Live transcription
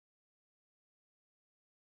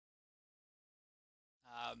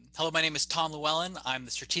Hello, my name is Tom Llewellyn. I'm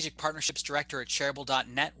the Strategic Partnerships Director at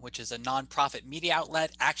Shareable.net, which is a nonprofit media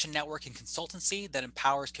outlet, action network, and consultancy that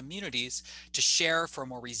empowers communities to share for a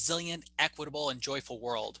more resilient, equitable, and joyful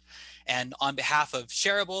world. And on behalf of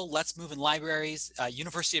Shareable, Let's Move in Libraries,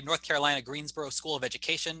 University of North Carolina, Greensboro School of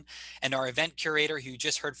Education, and our event curator, who you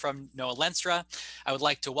just heard from, Noah Lenstra, I would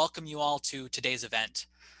like to welcome you all to today's event.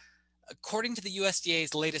 According to the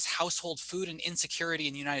USDA's latest Household Food and Insecurity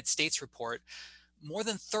in the United States report, more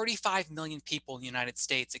than 35 million people in the United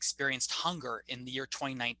States experienced hunger in the year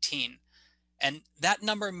 2019. And that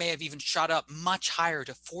number may have even shot up much higher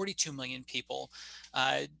to 42 million people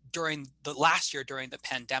during the last year during the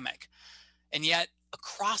pandemic. And yet,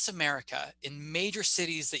 across America, in major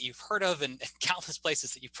cities that you've heard of and countless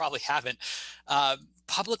places that you probably haven't,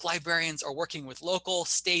 public librarians are working with local,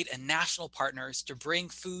 state, and national partners to bring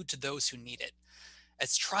food to those who need it.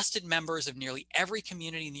 As trusted members of nearly every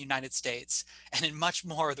community in the United States and in much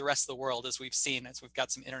more of the rest of the world, as we've seen, as we've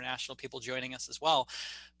got some international people joining us as well,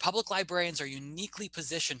 public librarians are uniquely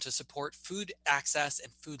positioned to support food access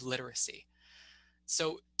and food literacy.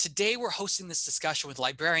 So today we're hosting this discussion with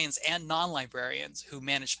librarians and non-librarians who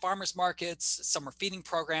manage farmers markets, summer feeding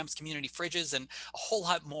programs, community fridges, and a whole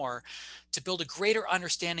lot more to build a greater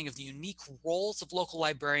understanding of the unique roles of local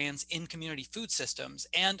librarians in community food systems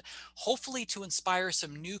and hopefully to inspire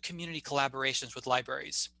some new community collaborations with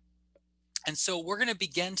libraries. And so we're going to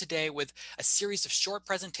begin today with a series of short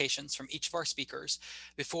presentations from each of our speakers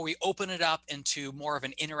before we open it up into more of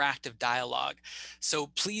an interactive dialogue. So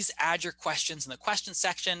please add your questions in the question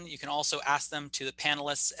section. You can also ask them to the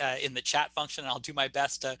panelists in the chat function, and I'll do my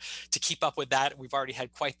best to keep up with that. We've already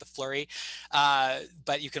had quite the flurry,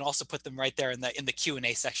 but you can also put them right there in the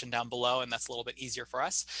Q&A section down below, and that's a little bit easier for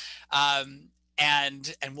us.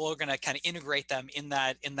 And we're going to kind of integrate them in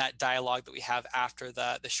that dialogue that we have after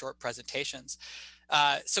the short presentations.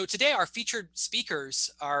 So today our featured speakers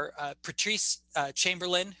are Patrice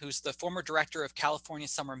Chamberlain, who's the former director of California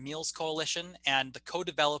Summer Meals Coalition and the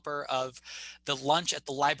co-developer of the Lunch at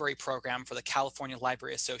the Library program for the California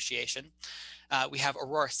Library Association. We have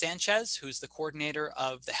Aurora Sanchez, who's the coordinator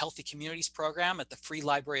of the Healthy Communities program at the Free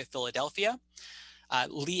Library of Philadelphia.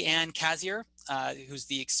 Leighan Cazier, who's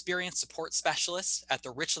the Experience Support Specialist at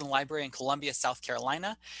the Richland Library in Columbia, South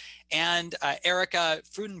Carolina, and Erica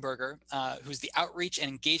Freudenberger, who's the Outreach and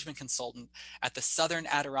Engagement Consultant at the Southern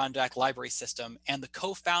Adirondack Library System and the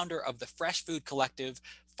co-founder of the Fresh Food Collective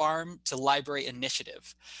Farm to Library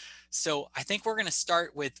Initiative. So I think we're going to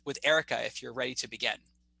start with Erica, if you're ready to begin.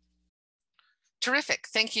 Terrific.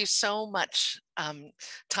 Thank you so much,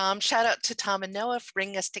 Tom. Shout out to Tom and Noah for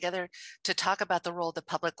bringing us together to talk about the role that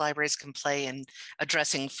public libraries can play in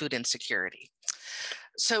addressing food insecurity.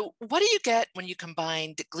 So what do you get when you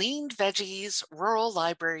combine gleaned veggies, rural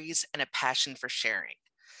libraries, and a passion for sharing?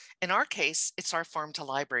 In our case, it's our Farm to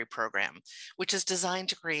Library program, which is designed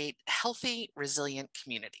to create healthy, resilient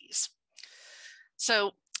communities.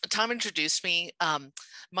 So Tom introduced me.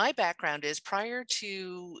 My background is prior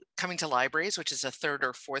to coming to libraries, which is a third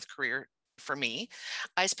or fourth career for me,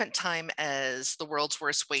 I spent time as the world's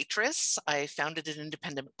worst waitress. I founded an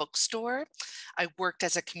independent bookstore. I worked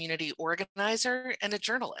as a community organizer and a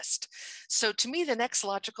journalist. So to me, the next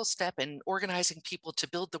logical step in organizing people to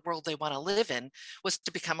build the world they want to live in was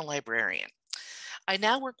to become a librarian. I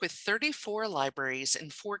now work with 34 libraries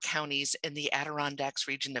in 4 counties in the Adirondacks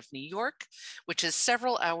region of New York, which is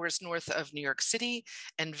several hours north of New York City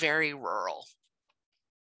and very rural.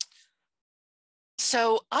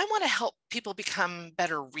 So I want to help people become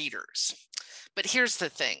better readers. But here's the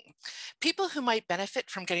thing. People who might benefit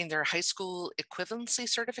from getting their high school equivalency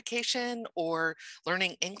certification or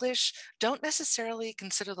learning English don't necessarily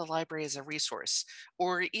consider the library as a resource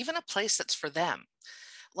or even a place that's for them.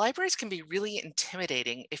 Libraries can be really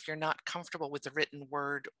intimidating if you're not comfortable with the written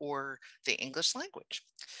word or the English language.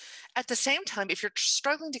 At the same time, if you're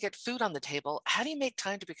struggling to get food on the table, how do you make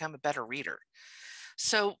time to become a better reader?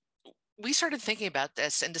 So we started thinking about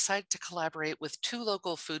this and decided to collaborate with 2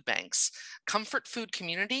 local food banks, Comfort Food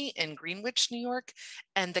Community in Greenwich, New York,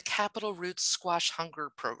 and the Capital Roots Squash Hunger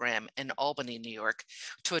Program in Albany, New York,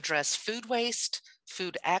 to address food waste,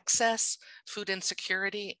 food access, food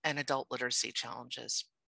insecurity, and adult literacy challenges.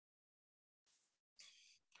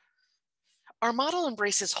 Our model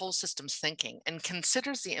embraces whole systems thinking and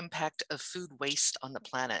considers the impact of food waste on the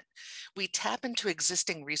planet. We tap into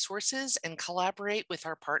existing resources and collaborate with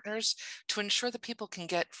our partners to ensure that people can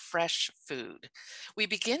get fresh food. We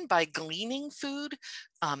begin by gleaning food,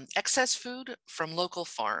 excess food from local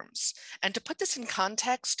farms. And to put this in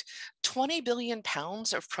context, 20 billion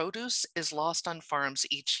pounds of produce is lost on farms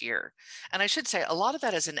each year. And I should say, a lot of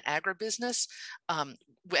that is in agribusiness.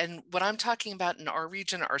 And what I'm talking about in our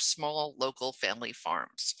region are small local family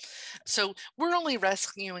farms. So we're only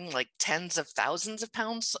rescuing like tens of thousands of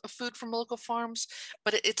pounds of food from local farms,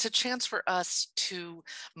 but it's a chance for us to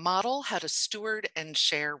model how to steward and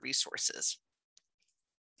share resources.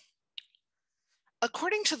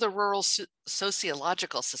 According to the Rural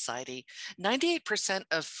Sociological Society, 98%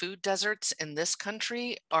 of food deserts in this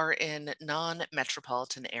country are in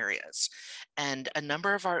non-metropolitan areas. And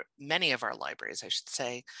many of our libraries, I should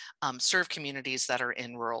say, serve communities that are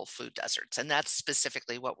in rural food deserts. And that's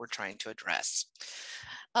specifically what we're trying to address.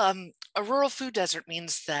 A rural food desert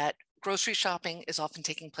means that grocery shopping is often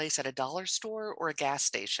taking place at a dollar store or a gas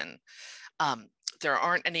station. There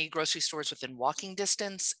aren't any grocery stores within walking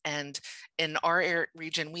distance, and in our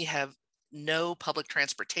region, we have no public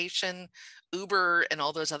transportation. Uber and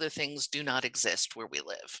all those other things do not exist where we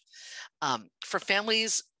live. For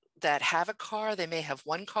families that have a car, they may have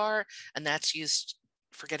one car, and that's used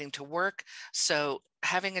for getting to work. So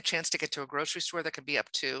having a chance to get to a grocery store that could be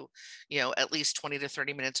up to, at least 20 to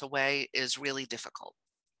 30 minutes away is really difficult.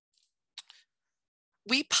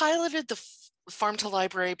 We piloted the Farm to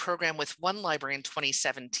Library program with one library in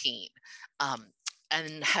 2017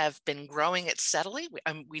 and have been growing it steadily.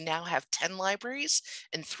 We now have 10 libraries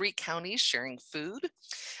in 3 counties sharing food.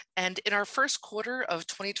 And in our first quarter of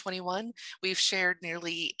 2021, we've shared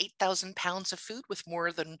nearly 8,000 pounds of food with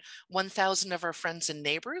more than 1,000 of our friends and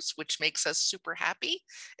neighbors, which makes us super happy.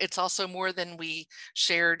 It's also more than we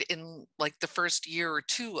shared in like the first year or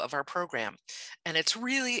 2 of our program. And it's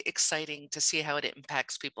really exciting to see how it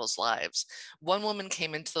impacts people's lives. One woman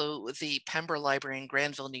came into the Pembroke Library in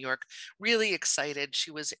Granville, New York, really excited.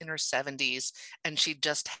 She was in her 70s and she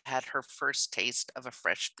just had her first taste of a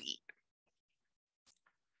fresh beet.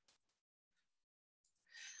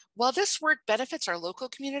 While this work benefits our local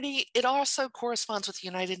community, it also corresponds with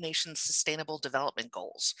United Nations Sustainable Development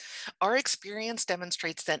Goals. Our experience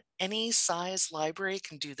demonstrates that any size library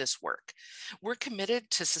can do this work. We're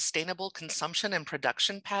committed to sustainable consumption and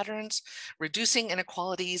production patterns, reducing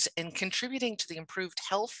inequalities, and contributing to the improved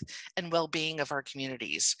health and well-being of our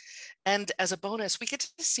communities. And as a bonus, we get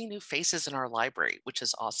to see new faces in our library, which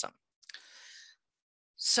is awesome.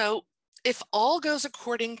 So, if all goes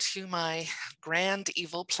according to my grand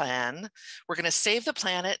evil plan, we're going to save the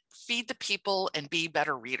planet, feed the people, and be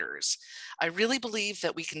better readers. I really believe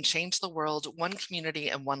that we can change the world one community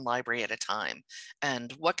and one library at a time.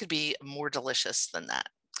 And what could be more delicious than that?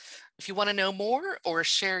 If you want to know more or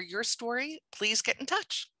share your story, please get in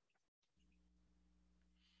touch.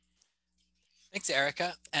 Thanks,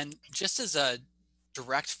 Erica. And just as a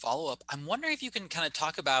direct follow-up, I'm wondering if you can kind of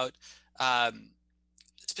talk about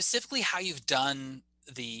specifically how you've done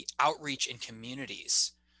the outreach in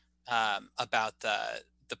communities about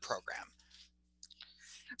the program.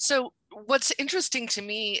 So what's interesting to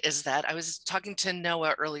me is that I was talking to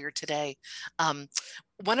Noah earlier today.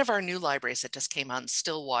 One of our new libraries that just came on,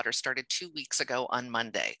 Stillwater, started 2 weeks ago on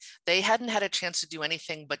Monday. They hadn't had a chance to do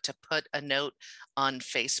anything but to put a note on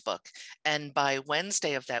Facebook. And by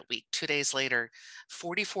Wednesday of that week, 2 days later,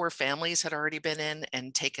 44 families had already been in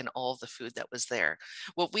and taken all of the food that was there.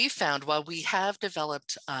 What we found, while we have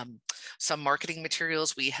developed some marketing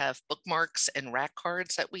materials, we have bookmarks and rack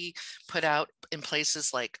cards that we put out in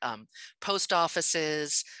places like post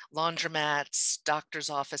offices, laundromats,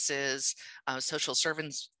 doctor's offices, social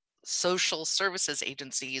services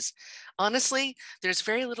agencies. Honestly, there's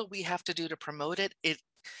very little we have to do to promote it.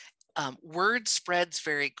 Word spreads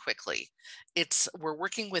very quickly. We're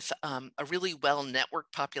working with a really well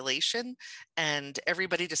networked population, and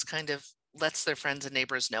everybody just kind of lets their friends and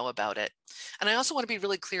neighbors know about it. And I also want to be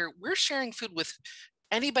really clear, we're sharing food with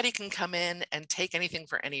anybody can come in and take anything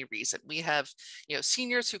for any reason. We have,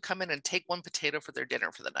 seniors who come in and take 1 potato for their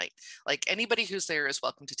dinner for the night. Like anybody who's there is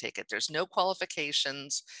welcome to take it. There's no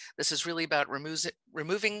qualifications. This is really about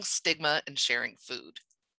removing stigma and sharing food.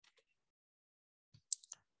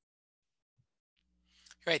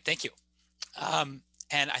 Great, thank you.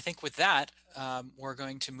 And I think with that, we're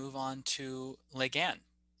going to move on to Leighan.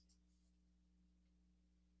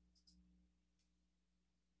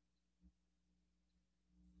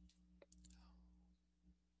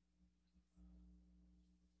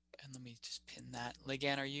 And let me just pin that.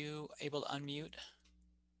 Leighan, are you able to unmute?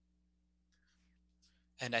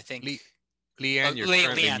 And I think Leighan, you're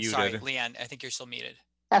currently Leighan, muted. sorry, Leighan, I think you're still muted.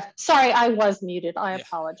 Sorry, I was muted. I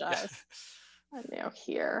apologize. I'm now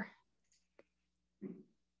here.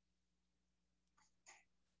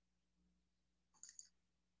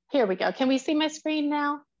 Here we go. Can we see my screen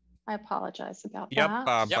now? I apologize about that.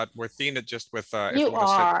 But we're seeing it just with you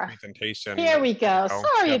are. Presentation. Here we go.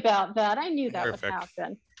 Sorry about that. I knew that would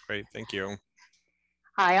happen. Great, thank you.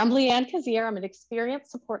 Hi, I'm Leighan Cazier. I'm an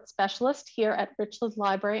experience support specialist here at Richland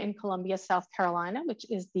Library in Columbia, South Carolina, which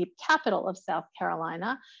is the capital of South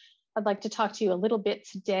Carolina. I'd like to talk to you a little bit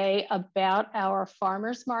today about our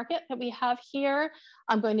farmers market that we have here.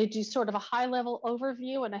 I'm going to do sort of a high-level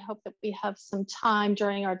overview, and I hope that we have some time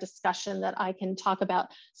during our discussion that I can talk about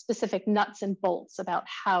specific nuts and bolts about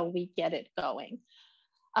how we get it going.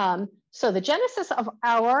 So the genesis of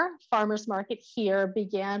our farmers market here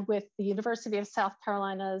began with the University of South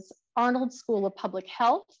Carolina's Arnold School of Public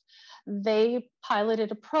Health. They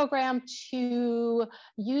piloted a program to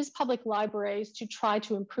use public libraries to try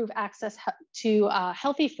to improve access to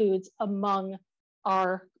healthy foods among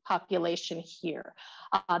our population here.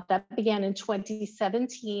 That began in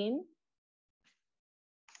 2017.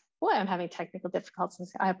 Boy, I'm having technical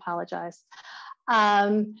difficulties. I apologize.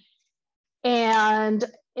 And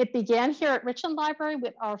it began here at Richland Library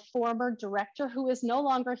with our former director, who is no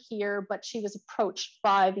longer here, but she was approached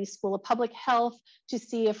by the School of Public Health to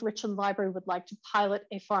see if Richland Library would like to pilot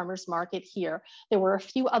a farmers market here. There were a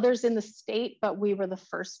few others in the state, but we were the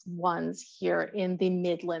first ones here in the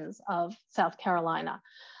Midlands of South Carolina.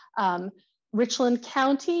 Richland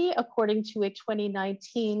County, according to a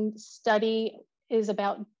 2019 study, is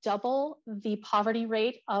about double the poverty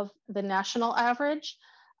rate of the national average.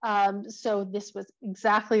 So this was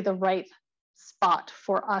exactly the right spot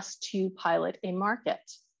for us to pilot a market.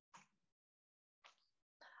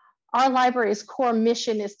 Our library's core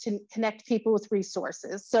mission is to connect people with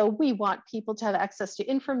resources. So we want people to have access to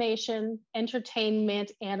information,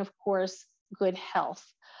 entertainment, and of course, good health.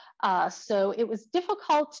 So it was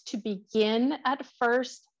difficult to begin at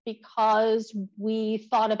first because we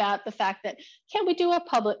thought about the fact that, can we do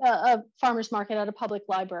a farmer's market at a public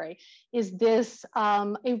library? Is this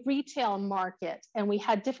a retail market? And we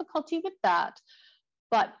had difficulty with that.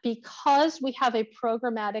 But because we have a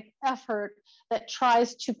programmatic effort that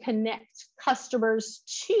tries to connect customers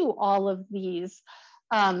to all of these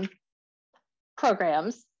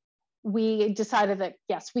programs, we decided that,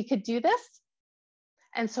 yes, we could do this.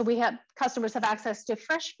 And so customers have access to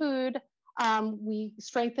fresh food. We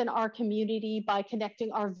strengthen our community by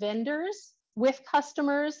connecting our vendors with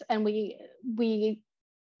customers, and we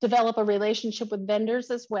develop a relationship with vendors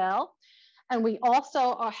as well. And we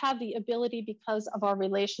also have the ability, because of our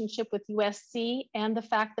relationship with USC and the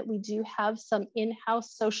fact that we do have some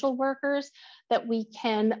in-house social workers, that we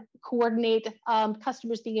can coordinate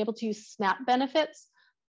customers being able to use SNAP benefits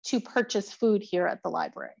to purchase food here at the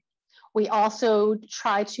library. We also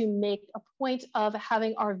try to make a point of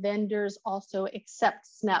having our vendors also accept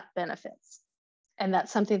SNAP benefits. And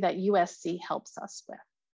that's something that USC helps us with.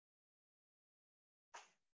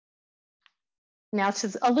 Now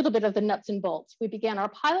to a little bit of the nuts and bolts. We began our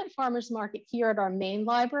pilot farmers market here at our main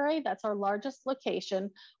library. That's our largest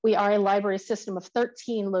location. We are a library system of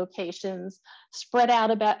 13 locations spread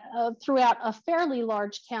out throughout a fairly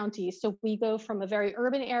large county. So we go from a very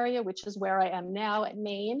urban area, which is where I am now at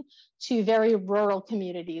Maine, to very rural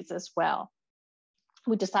communities as well.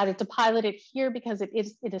 We decided to pilot it here because it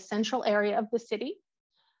is in a central area of the city.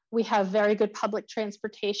 We have very good public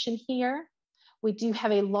transportation here. We do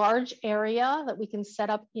have a large area that we can set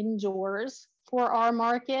up indoors for our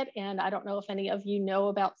market. And I don't know if any of you know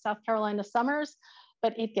about South Carolina summers,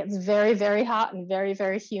 but it gets very, very hot and very,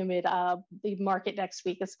 very humid. The market next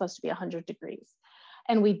week is supposed to be 100 degrees.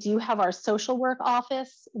 And we do have our social work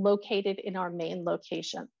office located in our main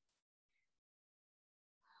location.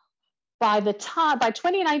 By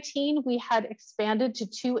 2019, we had expanded to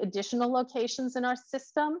 2 additional locations in our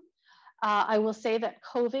system. I will say that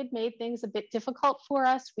COVID made things a bit difficult for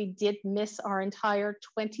us. We did miss our entire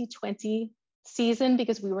 2020 season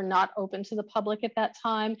because we were not open to the public at that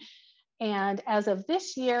time. And as of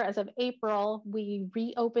this year, as of April, we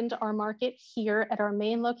reopened our market here at our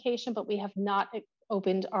main location, but we have not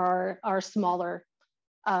opened our smaller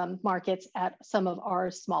markets at some of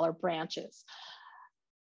our smaller branches.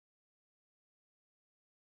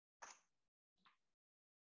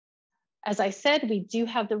 As I said, we do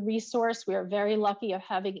have the resource. We are very lucky of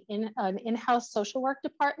having an in-house social work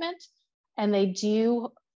department, and they do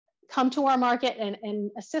come to our market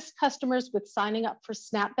and assist customers with signing up for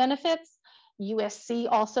SNAP benefits. USC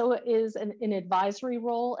also is an advisory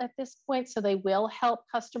role at this point, so they will help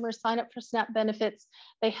customers sign up for SNAP benefits.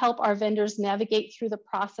 They help our vendors navigate through the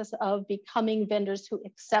process of becoming vendors who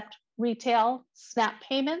accept retail SNAP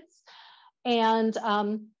payments. And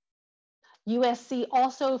USC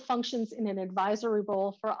also functions in an advisory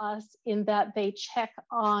role for us in that they check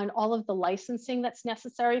on all of the licensing that's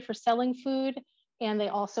necessary for selling food. And they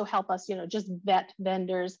also help us, just vet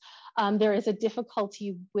vendors. There is a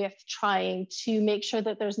difficulty with trying to make sure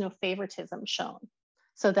that there's no favoritism shown.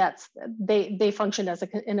 So that's, they function as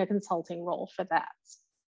in a consulting role for that.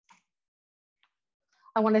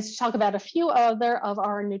 I wanted to talk about a few other of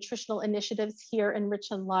our nutritional initiatives here in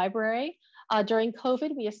Richland Library. During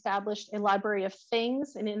COVID, we established a library of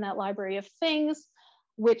things, and in that library of things,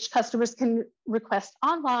 which customers can request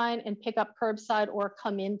online and pick up curbside or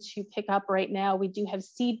come in to pick up right now. We do have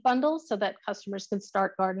seed bundles so that customers can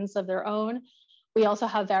start gardens of their own. We also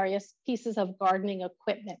have various pieces of gardening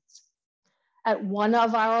equipment. At one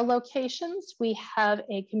of our locations, we have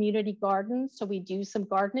a community garden, so we do some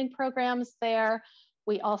gardening programs there.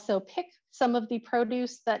 We also pick some of the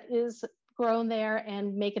produce that is grown there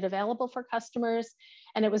and make it available for customers.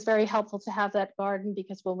 And it was very helpful to have that garden,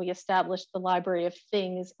 because when we established the library of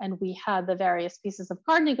things and we had the various pieces of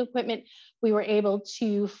gardening equipment, we were able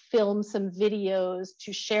to film some videos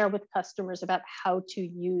to share with customers about how to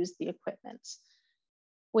use the equipment.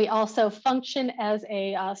 We also function as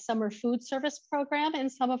a summer food service program in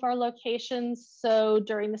some of our locations. So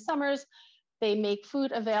during the summers, they make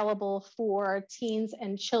food available for teens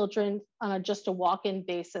and children on just a walk-in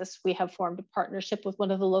basis. We have formed a partnership with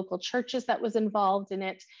one of the local churches that was involved in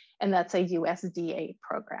it, and that's a USDA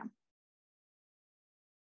program.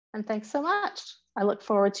 And thanks so much. I look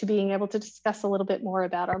forward to being able to discuss a little bit more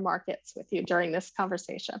about our markets with you during this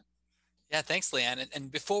conversation. Yeah, thanks, Leighan.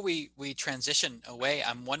 And before we transition away,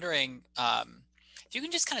 I'm wondering if you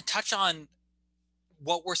can just kind of touch on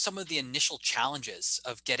what were some of the initial challenges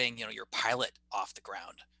of getting, your pilot off the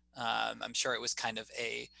ground? I'm sure it was kind of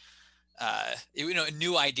a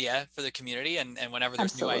new idea for the community, and whenever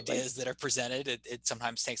there's Absolutely. new ideas that are presented, it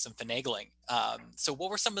sometimes takes some finagling. So what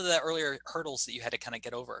were some of the earlier hurdles that you had to kind of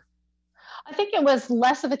get over? I think it was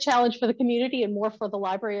less of a challenge for the community and more for the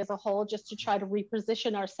library as a whole, just to try to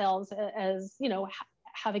reposition ourselves as,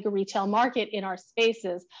 having a retail market in our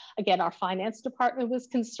spaces. Again, our finance department was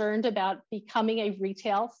concerned about becoming a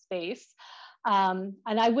retail space. And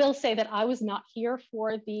I will say that I was not here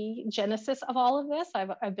for the genesis of all of this.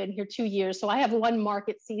 I've been here 2 years, so I have one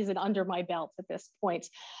market season under my belt at this point.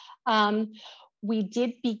 We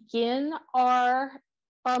did begin our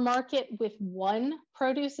market with one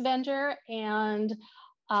produce vendor, and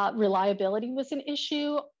reliability was an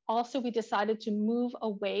issue. Also, we decided to move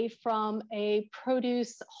away from a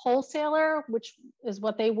produce wholesaler, which is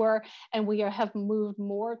what they were, and we have moved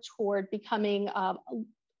more toward becoming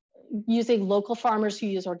using local farmers who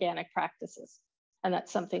use organic practices. And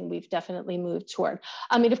that's something we've definitely moved toward.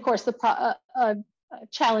 I mean, of course, the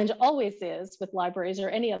challenge always is with libraries or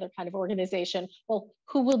any other kind of organization, well,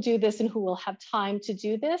 who will do this and who will have time to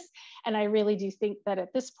do this? And I really do think that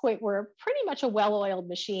at this point, we're pretty much a well-oiled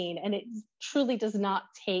machine, and it truly does not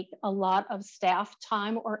take a lot of staff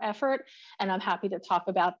time or effort. And I'm happy to talk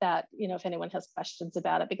about that, if anyone has questions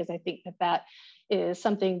about it, because I think that is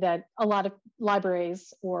something that a lot of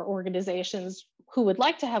libraries or organizations who would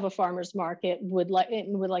like to have a farmer's market would like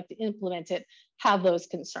to implement it, have those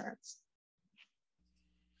concerns.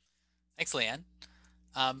 Thanks, Leighan.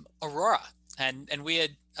 Aurora, and we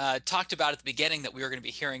had talked about at the beginning that we were going to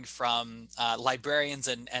be hearing from librarians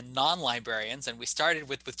and non-librarians, and we started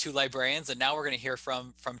with 2 librarians, and now we're going to hear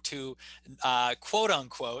from 2 quote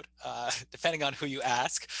unquote, depending on who you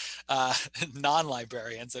ask,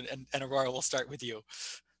 non-librarians. And Aurora, we'll start with you.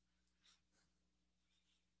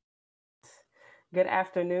 Good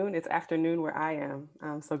afternoon. It's afternoon where I am.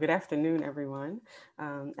 So good afternoon, everyone.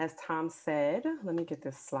 As Tom said, let me get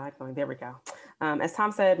this slide going. There we go. As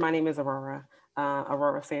Tom said, my name is Aurora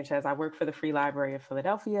Sanchez. I work for the Free Library of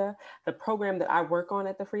Philadelphia. The program that I work on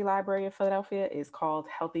at the Free Library of Philadelphia is called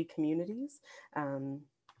Healthy Communities.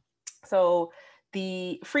 So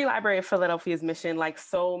the Free Library of Philadelphia's mission, like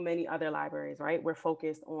so many other libraries, right, we're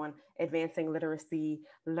focused on advancing literacy,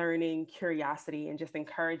 learning, curiosity, and just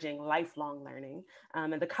encouraging lifelong learning.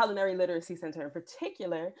 And the Culinary Literacy Center in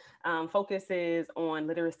particular focuses on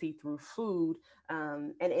literacy through food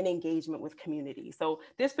and in engagement with community. So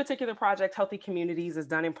this particular project, Healthy Communities, is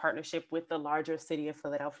done in partnership with the larger city of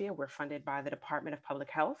Philadelphia. We're funded by the Department of Public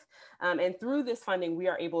Health. And through this funding, we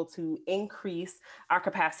are able to increase our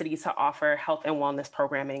capacity to offer health and wellness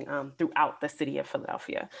programming throughout the city of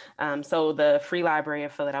Philadelphia. So the Free Library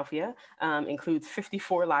of Philadelphia includes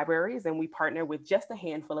 54 libraries, and we partner with just a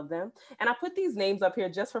handful of them. And I put these names up here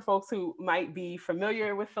just for folks who might be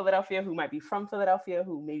familiar with Philadelphia, who might be from Philadelphia,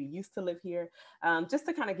 who maybe used to live here, just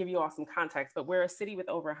to kind of give you all some context. But we're a city with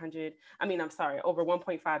over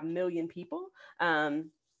 1.5 million people.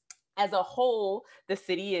 As a whole, the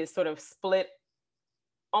city is sort of split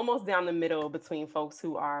almost down the middle between folks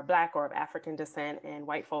who are Black or of African descent and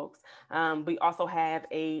white folks. We also have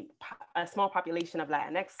a small population of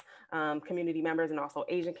Latinx community members and also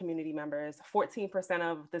Asian community members. 14%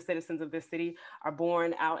 of the citizens of this city are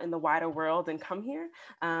born out in the wider world and come here.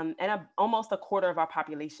 And almost a quarter of our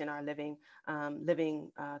population are living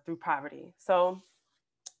through poverty. So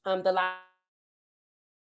the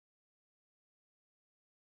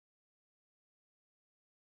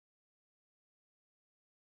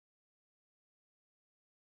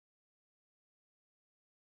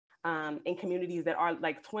in communities that are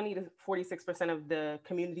like 20 to 46% of the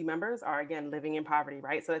community members are, again, living in poverty,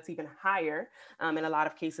 right? So that's even higher in a lot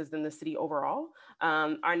of cases than the city overall.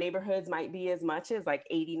 Our neighborhoods might be as much as like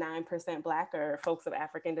 89% Black or folks of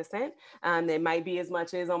African descent. They might be as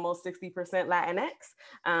much as almost 60%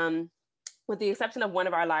 Latinx. With the exception of one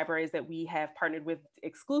of our libraries that we have partnered with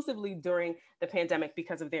exclusively during the pandemic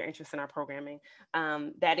because of their interest in our programming.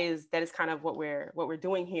 That is kind of what we're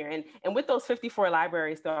doing here. And with those 54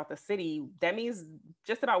 libraries throughout the city, that means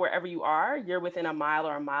just about wherever you are, you're within a mile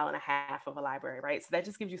or a mile and a half of a library, right? So that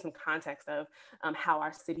just gives you some context of how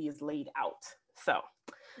our city is laid out. So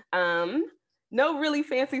no really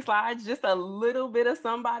fancy slides, just a little bit of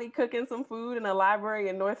somebody cooking some food in a library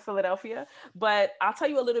in North Philadelphia. But I'll tell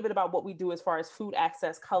you a little bit about what we do as far as food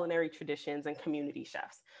access, culinary traditions, and community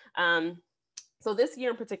chefs. So this year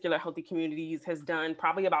in particular, Healthy Communities has done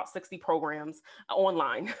probably about 60 programs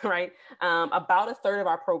online, right? About a third of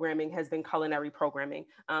our programming has been culinary programming.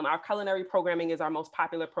 Our culinary programming is our most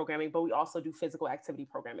popular programming, but we also do physical activity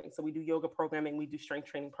programming. So we do yoga programming, we do strength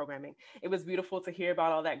training programming. It was beautiful to hear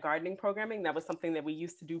about all that gardening programming. That was something that we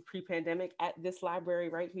used to do pre-pandemic at this library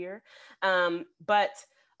right here. But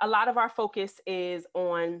a lot of our focus is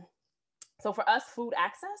on, so for us, food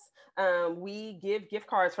access. We give gift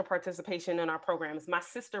cards for participation in our programs, my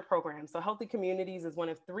sister program. So Healthy Communities is one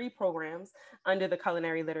of 3 programs under the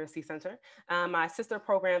Culinary Literacy Center. My sister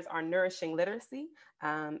programs are Nourishing Literacy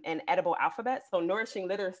and Edible Alphabet. So Nourishing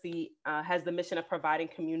Literacy has the mission of providing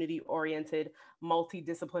community-oriented,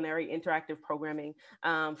 multidisciplinary interactive programming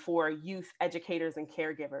for youth, educators, and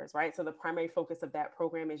caregivers, right? So the primary focus of that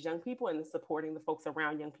program is young people and supporting the folks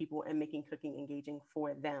around young people and making cooking engaging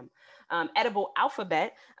for them. Edible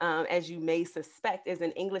Alphabet, as you may suspect, is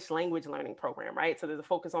an English language learning program, right? So there's a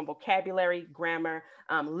focus on vocabulary, grammar,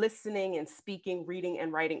 listening and speaking, reading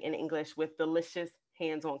and writing in English with delicious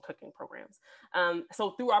hands-on cooking programs.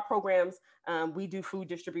 So through our programs, we do food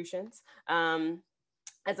distributions.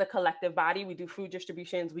 As a collective body, we do food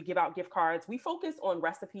distributions, we give out gift cards. We focus on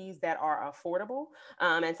recipes that are affordable.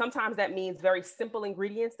 And sometimes that means very simple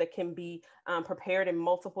ingredients that can be prepared in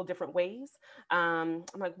multiple different ways. I'm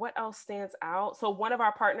like, what else stands out? So one of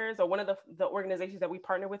our partners, or one of the organizations that we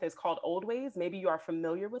partner with, is called Old Ways. Maybe you are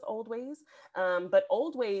familiar with Old Ways, but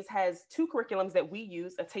Old Ways has 2 curriculums that we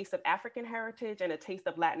use, a taste of African heritage and a taste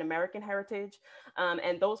of Latin American heritage.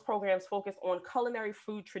 And those programs focus on culinary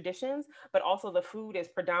food traditions, but also the food is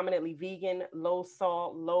predominantly vegan, low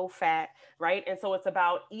salt, low fat, right? And so it's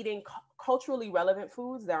about eating culturally relevant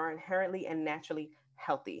foods that are inherently and naturally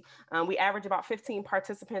healthy. We average about 15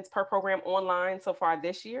 participants per program online so far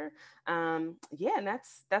this year. Yeah, and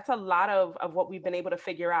that's a lot of what we've been able to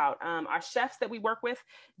figure out. Our chefs that we work with,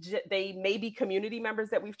 they may be community members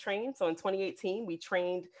that we've trained. So in 2018, we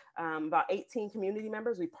trained about 18 community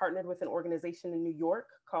members. We partnered with an organization in New York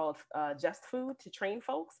called Just Food to train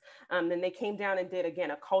folks. Then they came down and did, again,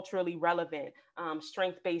 a culturally relevant,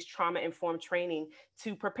 strength-based, trauma-informed training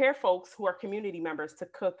to prepare folks who are community members to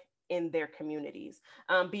cook in their communities.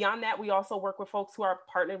 Beyond that, we also work with folks who are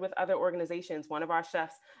partnered with other organizations. One of our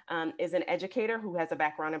chefs is an educator who has a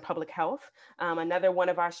background in public health. Another one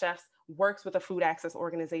of our chefs works with a food access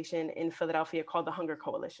organization in Philadelphia called the Hunger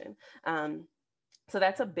Coalition. So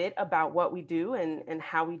that's a bit about what we do and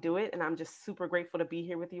how we do it. And I'm just super grateful to be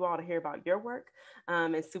here with you all to hear about your work,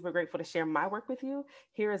 and super grateful to share my work with you.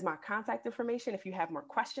 Here is my contact information if you have more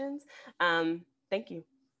questions. Thank you.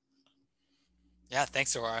 Yeah,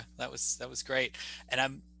 thanks, Aurora. That was great. And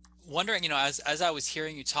I'm wondering, as I was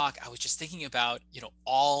hearing you talk, I was just thinking about,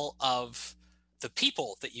 all of the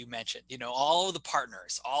people that you mentioned, all of the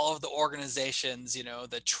partners, all of the organizations,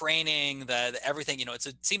 the training, the everything,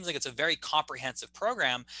 it seems like it's a very comprehensive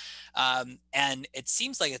program. And it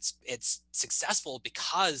seems like it's successful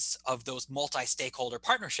because of those multi-stakeholder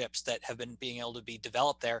partnerships that have been being able to be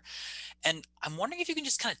developed there. And I'm wondering if you can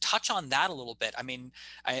just kind of touch on that a little bit. I mean,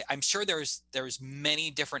 I'm sure there's many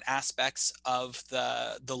different aspects of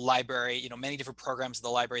the library, many different programs of the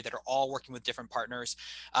library that are all working with different partners.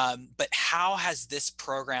 But how has has this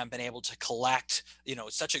program been able to collect,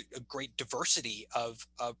 such a great diversity of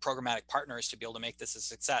programmatic partners to be able to make this a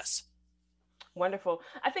success? Wonderful.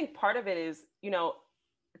 I think part of it is,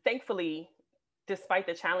 thankfully, despite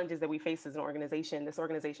the challenges that we face as an organization, this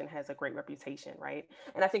organization has a great reputation, right?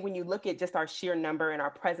 And I think when you look at just our sheer number and our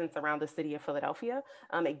presence around the city of Philadelphia,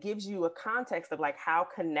 it gives you a context of like how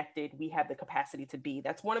connected we have the capacity to be.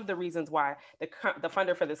 That's one of the reasons why the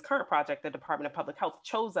funder for this current project, the Department of Public Health,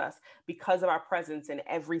 chose us, because of our presence in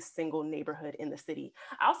every single neighborhood in the city.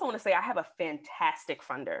 I also want to say I have a fantastic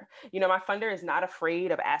funder. My funder is not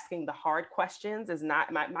afraid of asking the hard questions, is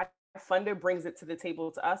not my funder brings it to the table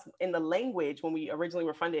to us. In the language, when we originally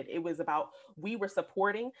were funded, it was about, we were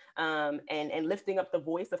supporting and lifting up the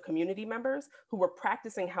voice of community members who were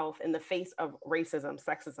practicing health in the face of racism,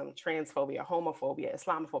 sexism, transphobia, homophobia,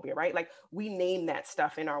 Islamophobia, right? Like, we name that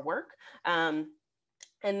stuff in our work.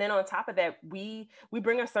 And then on top of that, we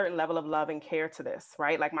bring a certain level of love and care to this,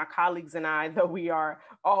 right? Like my colleagues and I, though we are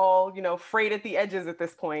all, frayed at the edges at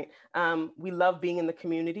this point, we love being in the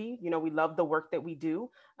community. We love the work that we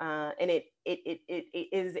do, and it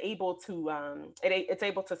is able to it's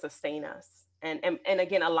able to sustain us. And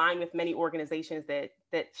again, align with many organizations that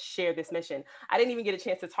share this mission. I didn't even get a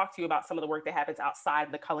chance to talk to you about some of the work that happens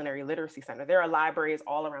outside the Culinary Literacy Center. There are libraries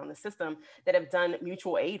all around the system that have done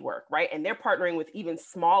mutual aid work, right? And they're partnering with even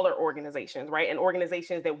smaller organizations, right? And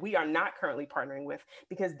organizations that we are not currently partnering with,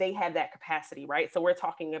 because they have that capacity, right? So we're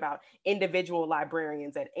talking about individual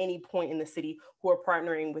librarians at any point in the city who are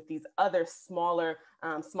partnering with these other smaller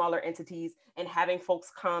entities, and having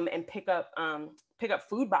folks come and pick up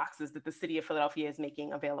food boxes that the city of Philadelphia is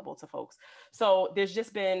making available to folks. So there's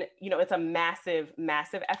just been, it's a massive,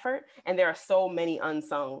 massive effort. And there are so many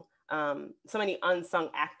unsung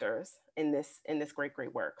actors in this great,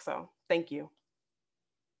 great work. So thank you.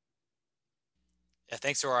 Yeah,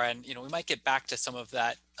 thanks, Aurora. And we might get back to some of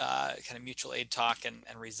that kind of mutual aid talk and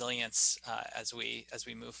resilience as we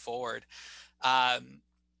move forward.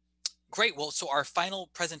 Great. Well, so our final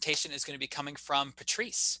presentation is going to be coming from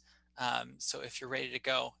Patrice. So if you're ready to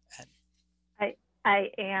go. I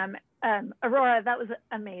am. Aurora, that was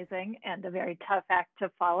amazing and a very tough act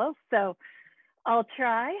to follow. So I'll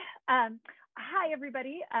try. Hi,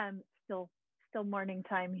 everybody. Still morning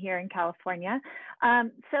time here in California.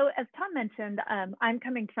 So as Tom mentioned, I'm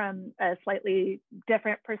coming from a slightly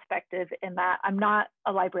different perspective in that I'm not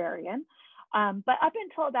a librarian. But up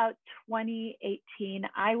until about 2018,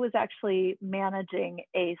 I was actually managing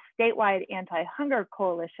a statewide anti-hunger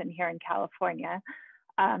coalition here in California.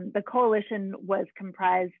 The coalition was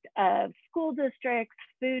comprised of school districts,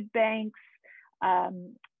 food banks,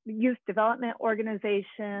 youth development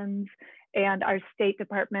organizations, and our State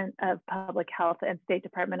Department of Public Health and State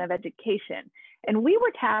Department of Education. And we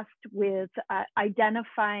were tasked with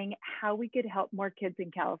identifying how we could help more kids in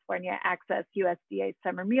California access USDA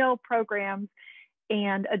summer meal programs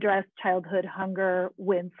and address childhood hunger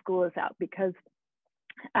when school is out, because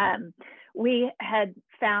we had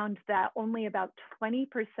found that only about 20%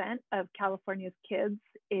 of California's kids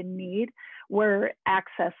in need were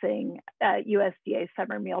accessing USDA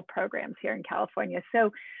summer meal programs here in California.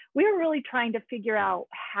 So we were really trying to figure out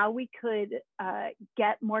how we could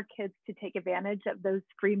get more kids to take advantage of those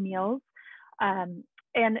free meals. And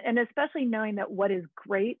especially knowing that what is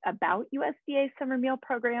great about USDA summer meal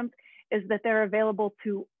programs is that they're available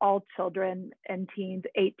to all children and teens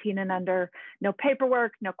 18 and under, no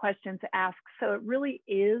paperwork, no questions asked. So it really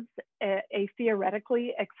is a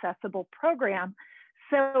theoretically accessible program.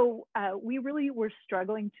 So we really were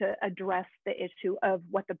struggling to address the issue of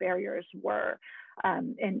what the barriers were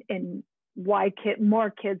and why more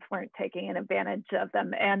kids weren't taking advantage of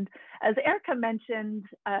them. And as Erica mentioned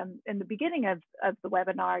in the beginning of the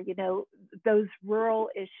webinar, those rural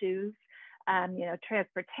issues,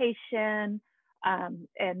 transportation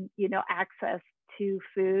and, access to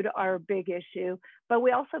food are a big issue. But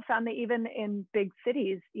we also found that even in big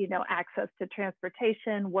cities, access to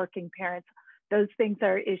transportation, working parents, those things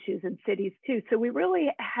are issues in cities too. So we really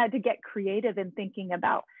had to get creative in thinking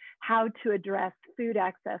about how to address food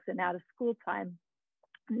access and out of school time,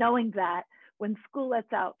 knowing that when school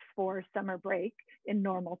lets out for summer break, in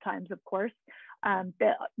normal times, of course,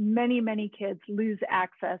 that many kids lose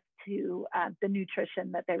access to the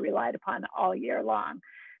nutrition that they relied upon all year long.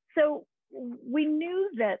 So we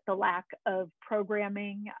knew that the lack of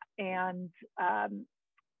programming and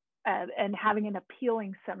having an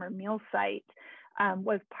appealing summer meal site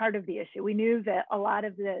was part of the issue. We knew that a lot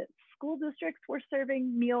of the school districts were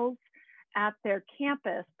serving meals at their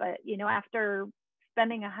campus, but after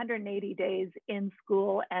spending 180 days in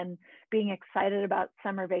school and being excited about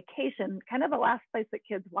summer vacation, kind of the last place that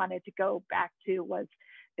kids wanted to go back to was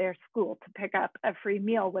their school to pick up a free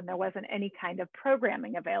meal when there wasn't any kind of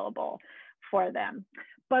programming available for them.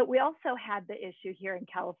 But we also had the issue here in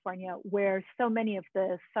California where so many of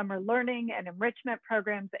the summer learning and enrichment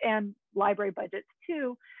programs and library budgets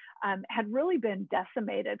too had really been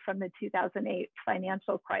decimated from the 2008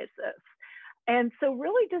 financial crisis. And so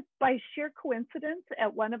really just by sheer coincidence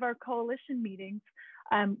at one of our coalition meetings,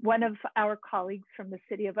 one of our colleagues from the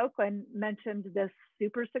city of Oakland mentioned this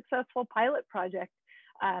super successful pilot project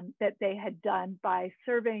that they had done by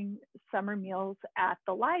serving summer meals at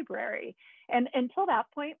the library. And until that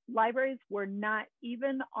point, libraries were not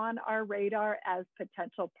even on our radar as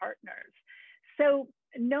potential partners. So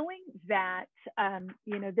knowing that,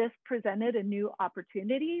 this presented a new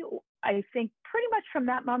opportunity, I think pretty much from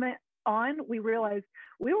that moment on, we realized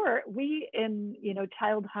we in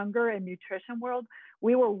child hunger and nutrition world,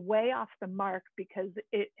 we were way off the mark because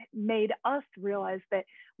it made us realize that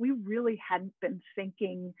we really hadn't been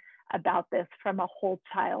thinking about this from a whole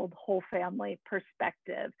child, whole family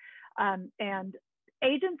perspective. And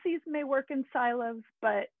agencies may work in silos,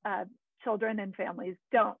 but children and families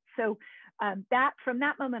don't. So from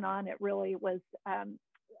that moment on, it really was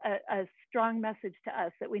a strong message to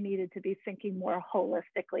us that we needed to be thinking more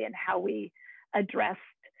holistically in how we addressed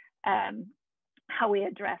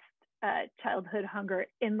childhood hunger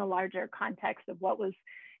in the larger context of what was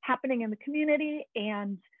happening in the community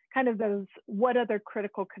and kind of what other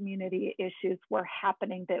critical community issues were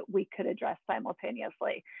happening that we could address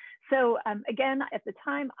simultaneously. So again, at the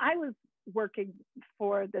time I was working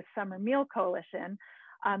for the Summer Meal Coalition,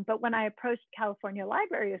 but when I approached California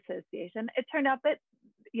Library Association, it turned out that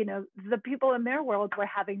the people in their world were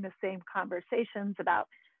having the same conversations about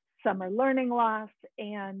summer learning loss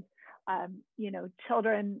and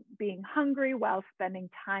children being hungry while spending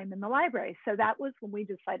time in the library. So that was when we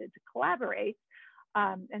decided to collaborate.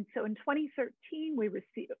 And so in 2013, we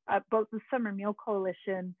received both the Summer Meal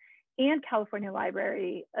Coalition and California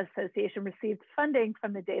Library Association received funding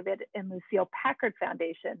from the David and Lucille Packard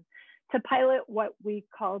Foundation to pilot what we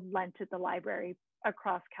called Lunch at the Library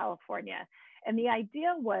across California. And the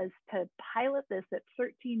idea was to pilot this at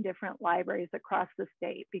 13 different libraries across the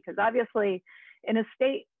state, because obviously in a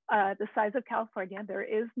state the size of California, there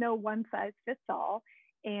is no one size fits all.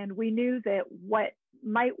 And we knew that what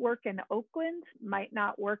might work in Oakland might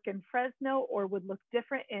not work in Fresno or would look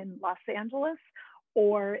different in Los Angeles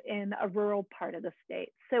or in a rural part of the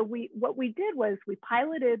state. So what we did was we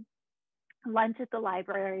piloted Lunch at the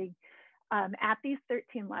Library at these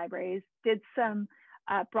 13 libraries,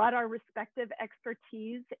 brought our respective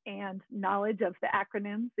expertise and knowledge of the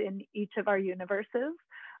acronyms in each of our universes,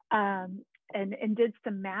 and did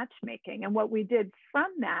some matchmaking. And what we did from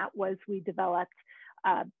that was we developed,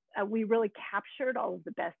 we really captured all of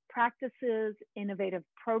the best practices, innovative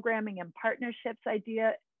programming and partnership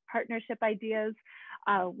ideas.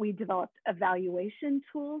 We developed evaluation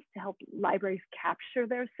tools to help libraries capture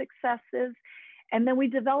their successes. And then we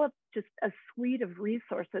developed just a suite of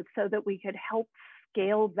resources so that we could help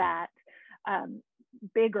scale that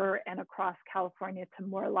bigger and across California to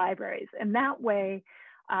more libraries. And that way,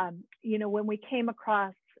 when we came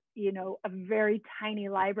across, a very tiny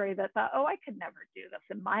library that thought, oh, I could never do this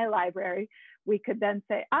in my library, we could then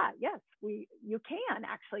say, yes, you can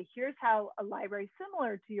actually. Here's how a library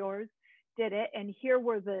similar to yours did it. And here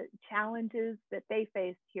were the challenges that they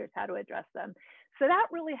faced. Here's how to address them. So that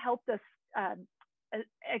really helped us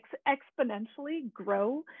exponentially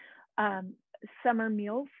grow summer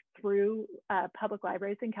meals through public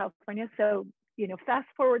libraries in California. So, fast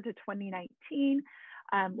forward to 2019,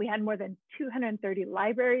 we had more than 230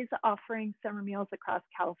 libraries offering summer meals across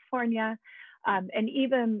California. And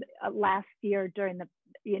even last year during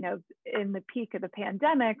in the peak of the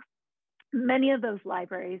pandemic, many of those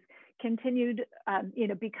libraries continued,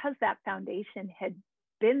 because that foundation had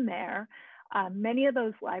been there, many of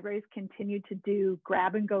those libraries continued to do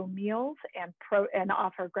grab and go meals and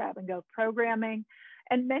offer grab and go programming.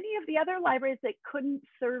 And many of the other libraries that couldn't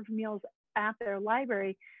serve meals at their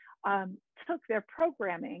library took their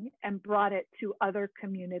programming and brought it to other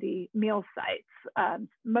community meal sites,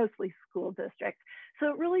 mostly school districts. So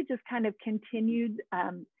it really just kind of continued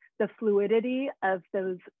the fluidity of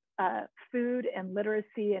those food and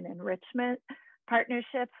literacy and enrichment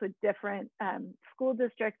partnerships with different school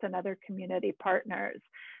districts and other community partners.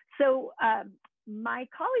 So my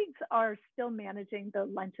colleagues are still managing the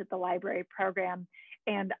Lunch at the Library program,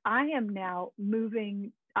 and I am now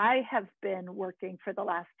I have been working for the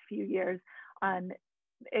last few years on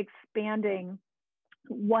expanding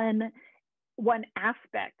one one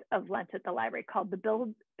aspect of lunch at the library called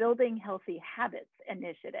the Building Healthy Habits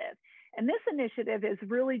Initiative. And this initiative is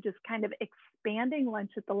really just kind of expanding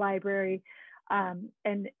lunch at the library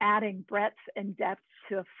and adding breadth and depth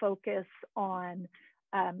to a focus on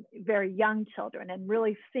very young children, and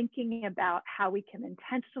really thinking about how we can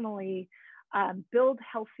intentionally build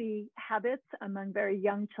healthy habits among very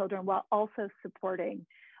young children while also supporting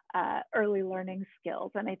early learning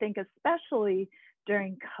skills. And I think especially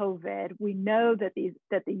during COVID, we know that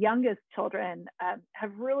the youngest children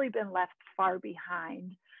have really been left far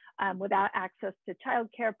behind without access to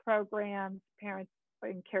childcare programs. Parents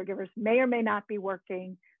and caregivers may or may not be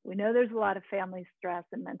working. We know there's a lot of family stress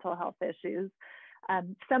and mental health issues.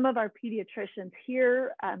 Some of our pediatricians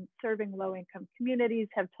here serving low-income communities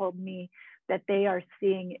have told me that they are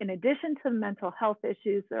seeing, in addition to mental health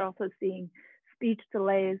issues, they're also seeing speech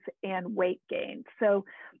delays and weight gain. So,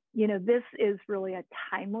 you know, this is really a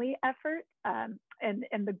timely effort,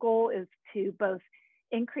 and the goal is to both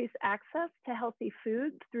increase access to healthy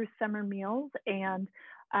foods through summer meals and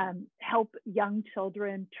help young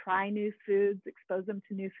children try new foods, expose them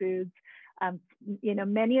to new foods. You know,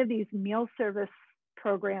 many of these meal service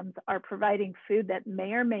programs are providing food that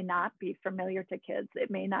may or may not be familiar to kids. It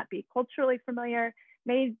may not be culturally familiar,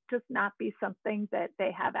 may just not be something that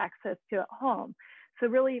they have access to at home. So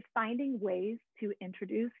really finding ways to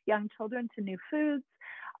introduce young children to new foods,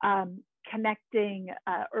 connecting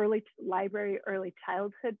early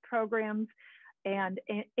childhood programs, and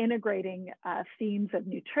integrating themes of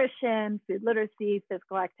nutrition, food literacy,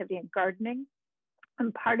 physical activity, and gardening.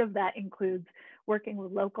 And part of that includes working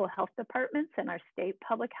with local health departments and our state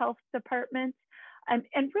public health departments, and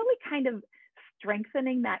really kind of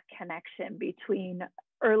strengthening that connection between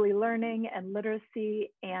early learning and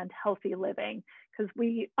literacy and healthy living. Because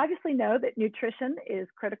we obviously know that nutrition is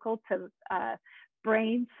critical to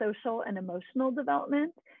brain, social, and emotional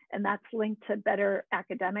development, and that's linked to better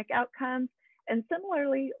academic outcomes. And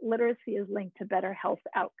similarly, literacy is linked to better health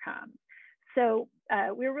outcomes. So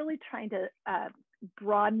we're really trying to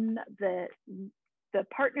broaden the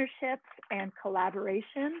partnerships and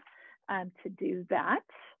collaboration to do that.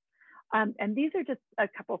 And these are just a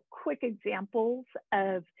couple quick examples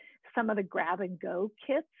of some of the grab and go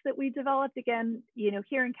kits that we developed. Again, you know,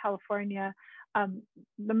 here in California,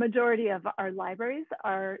 the majority of our libraries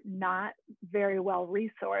are not very well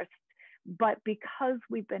resourced, but because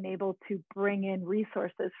we've been able to bring in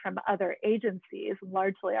resources from other agencies,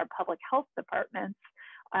 largely our public health departments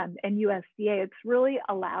and USDA, it's really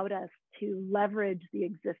allowed us to leverage the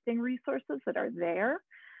existing resources that are there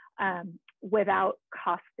without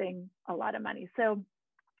costing a lot of money. So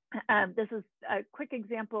this is a quick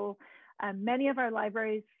example. Many of our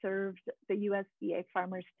libraries served the USDA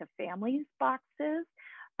Farmers to Families boxes.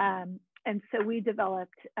 And so we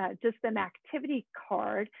developed just an activity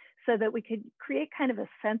card so that we could create kind of a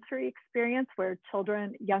sensory experience where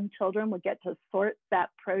young children would get to sort that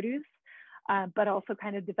produce, but also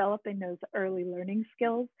kind of developing those early learning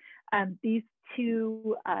skills. These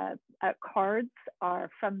two cards are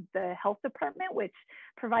from the health department, which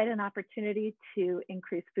provide an opportunity to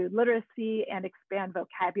increase food literacy and expand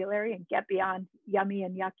vocabulary and get beyond yummy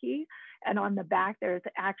and yucky. And on the back, there's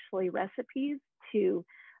actually recipes to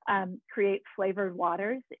create flavored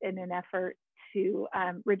waters in an effort to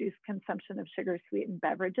reduce consumption of sugar-sweetened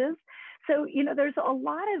beverages. So, you know, there's a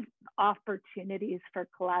lot of opportunities for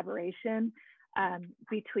collaboration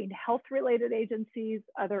between health-related agencies,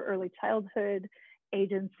 other early childhood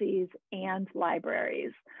agencies, and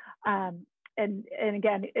libraries. And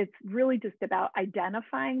again, it's really just about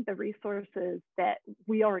identifying the resources that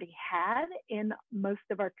we already had in most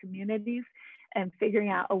of our communities and figuring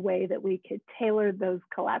out a way that we could tailor those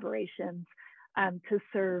collaborations to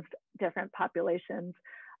serve different populations.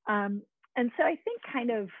 And so I think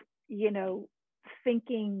kind of, you know,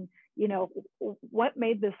 thinking, you know, what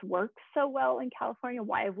made this work so well in California?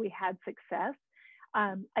 Why have we had success?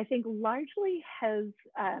 I think largely has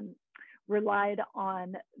relied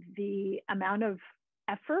on the amount of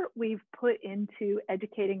effort we've put into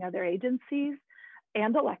educating other agencies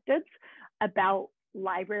and electeds about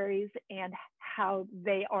libraries and how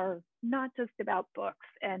they are not just about books.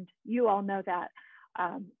 And you all know that.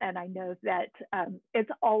 And I know that it's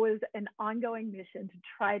always an ongoing mission to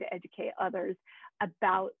try to educate others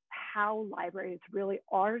about how libraries really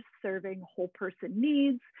are serving whole person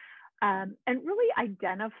needs, and really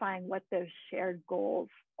identifying what those shared goals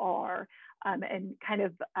are. And kind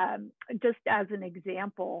of just as an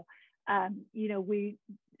example, you know, we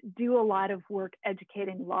do a lot of work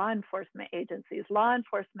educating law enforcement agencies. Law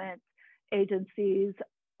enforcement agencies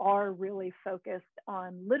are really focused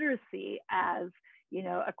on literacy as,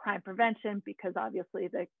 a crime prevention, because obviously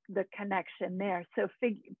the connection there. So,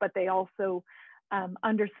 but they also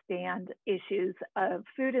understand issues of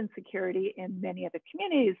food insecurity in many of the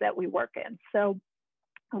communities that we work in. So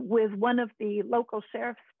with one of the local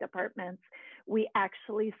sheriff's departments, we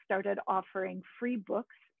actually started offering free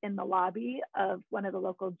books in the lobby of one of the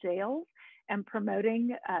local jails and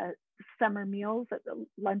promoting summer meals at the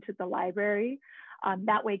lunch at the library.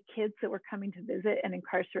 That way kids that were coming to visit an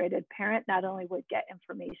incarcerated parent not only would get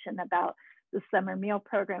information about the summer meal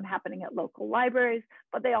program happening at local libraries,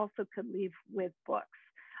 but they also could leave with books.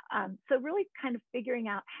 So really kind of figuring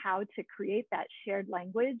out how to create that shared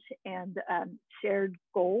language and shared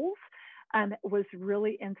goals was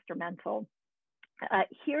really instrumental.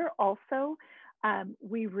 Here also,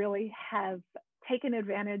 we really have taken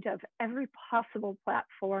advantage of every possible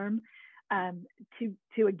platform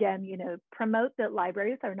to again, promote that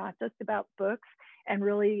libraries are not just about books, and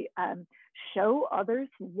really show others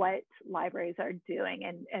what libraries are doing.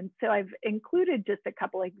 And so I've included just a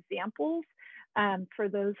couple examples for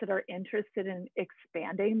those that are interested in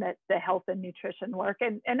expanding the health and nutrition work.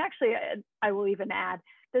 And actually, I will even add,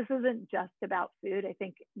 this isn't just about food. I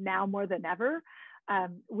think now more than ever,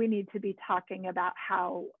 we need to be talking about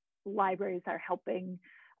how libraries are helping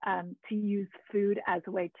to use food as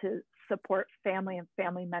a way to support family and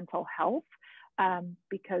family mental health,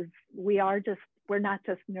 because we're not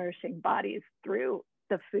just nourishing bodies through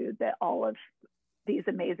the food that all of these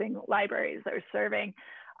amazing libraries are serving.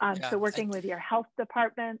 So working with your health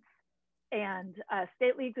departments and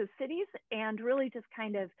state leagues of cities, and really just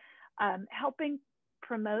kind of helping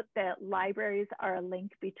promote that libraries are a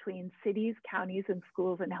link between cities, counties, and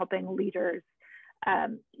schools, and helping leaders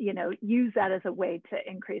use that as a way to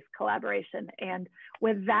increase collaboration. And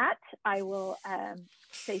with that, I will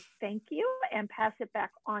say thank you and pass it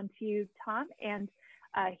back on to you, Tom. And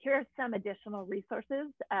here are some additional resources,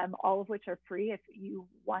 all of which are free if you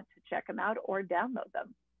want to check them out or download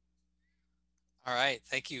them. All right,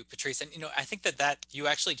 thank you, Patrice. And I think that you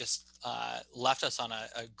actually just left us on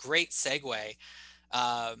a great segue,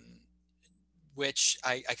 which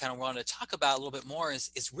I kind of wanted to talk about a little bit more.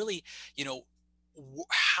 Is really,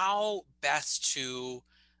 how best to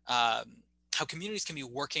how communities can be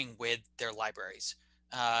working with their libraries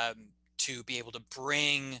to be able to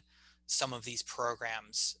bring some of these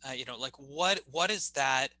programs. Like what is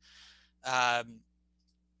that? What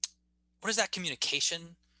does that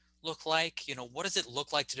communication look like? What does it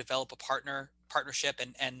look like to develop a partnership?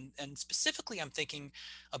 And specifically, I'm thinking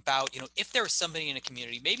about, if there is somebody in a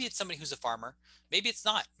community, maybe it's somebody who's a farmer, maybe it's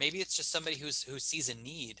not, maybe it's just somebody who sees a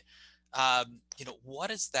need. What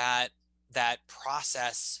does that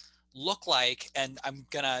process look like? And I'm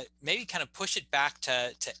gonna maybe kind of push it back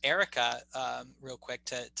to Erica real quick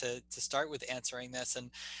to start with answering this,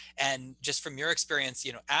 and just from your experience,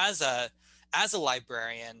 as a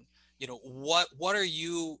librarian, what are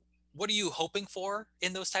you hoping for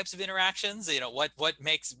in those types of interactions? What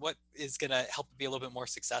is going to help it be a little bit more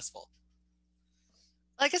successful?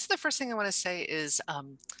 I guess the first thing I want to say is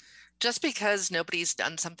just because nobody's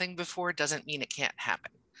done something before doesn't mean it can't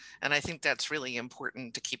happen. And I think that's really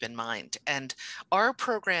important to keep in mind. And our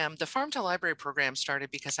program, the Farm to Library program, started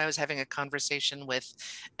because I was having a conversation with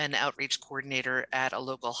an outreach coordinator at a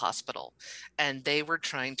local hospital, and they were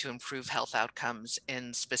trying to improve health outcomes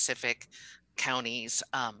in specific counties,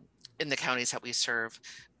 in the counties that we serve,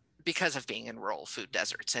 because of being in rural food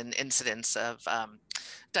deserts, and incidents of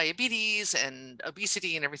diabetes and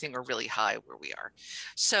obesity and everything are really high where we are.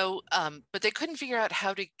 So, but they couldn't figure out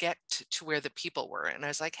how to get to where the people were. And I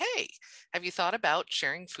was like, hey, have you thought about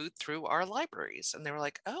sharing food through our libraries? And they were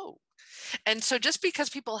like, oh. And so just because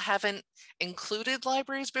people haven't included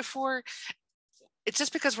libraries before, it's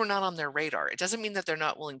just because we're not on their radar. It doesn't mean that they're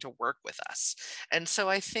not willing to work with us. And so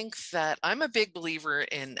I think that I'm a big believer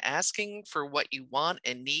in asking for what you want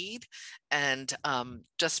and need, and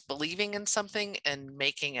just believing in something and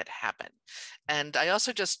making it happen. And I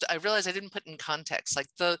also I realized I didn't put in context, like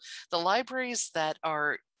the libraries that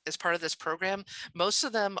are as part of this program, most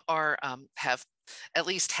of them are have at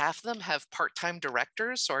least half of them have part-time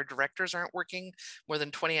directors. So our directors aren't working more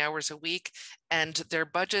than 20 hours a week, and their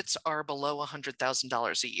budgets are below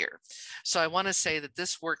 $100,000 a year. So I want to say that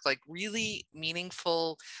this work, like really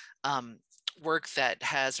meaningful work that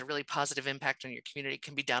has a really positive impact on your community,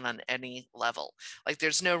 can be done on any level. Like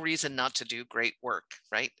there's no reason not to do great work,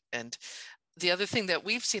 right? And The other thing that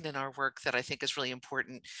we've seen in our work that I think is really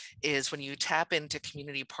important is when you tap into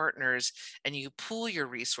community partners and you pool your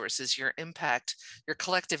resources, your impact, your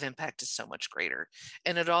collective impact is so much greater.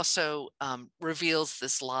 And it also reveals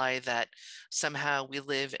this lie that somehow we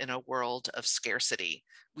live in a world of scarcity.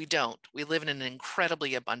 We don't. We live in an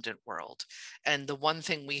incredibly abundant world. And the one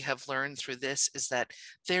thing we have learned through this is that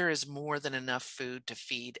there is more than enough food to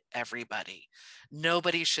feed everybody.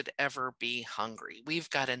 Nobody should ever be hungry. We've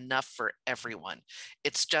got enough for everyone.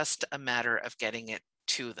 It's just a matter of getting it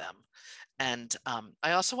to them. And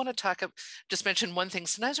I also want to just mention one thing.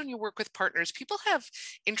 Sometimes when you work with partners, people have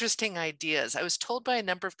interesting ideas. I was told by a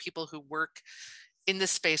number of people who work in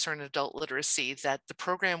this space or in adult literacy that the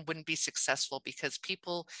program wouldn't be successful because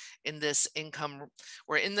people in this income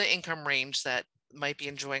or in the income range that might be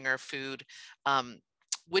enjoying our food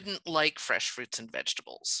wouldn't like fresh fruits and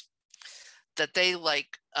vegetables, that they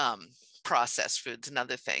like processed foods and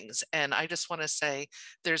other things. And I just want to say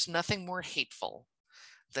there's nothing more hateful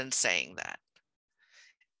than saying that.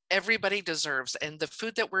 Everybody deserves, and the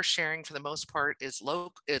food that we're sharing for the most part is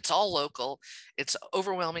local, it's all local, it's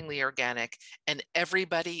overwhelmingly organic, and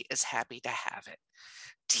everybody is happy to have it.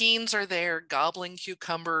 Teens are there gobbling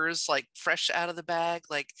cucumbers like fresh out of the bag.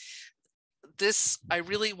 Like this, I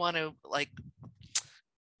really want to like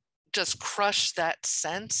just crush that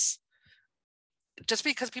sense. Just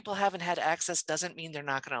because people haven't had access doesn't mean they're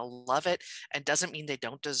not going to love it, and doesn't mean they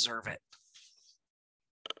don't deserve it.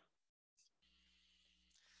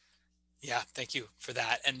 Yeah, thank you for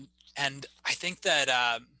that. And I think that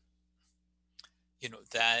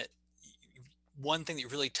that one thing that you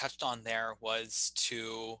really touched on there was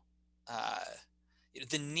to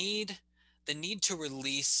the need to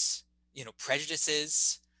release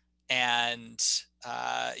prejudices and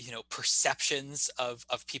perceptions of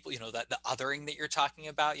people, that the othering that you're talking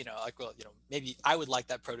about, like, well, maybe I would like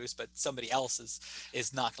that produce, but somebody else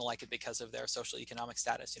is not going to like it because of their social economic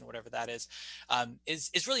status, whatever that is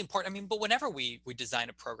really important. I mean, but whenever we design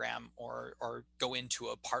a program or go into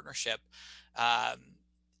a partnership,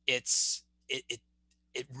 it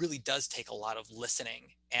really does take a lot of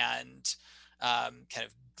listening and kind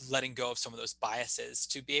of letting go of some of those biases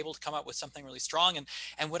to be able to come up with something really strong.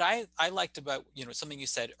 And what I liked about, something you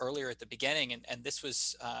said earlier at the beginning, and this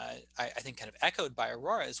was, I think kind of echoed by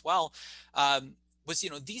Aurora as well, was,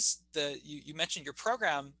 you mentioned your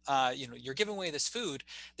program, you're giving away this food.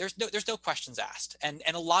 There's no questions asked. And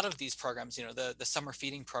a lot of these programs, the summer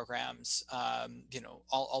feeding programs,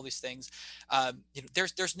 all these things,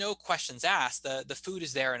 there's no questions asked. The food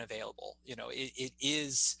is there and available. It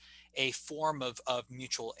is a form of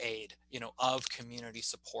mutual aid, of community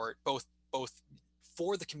support, both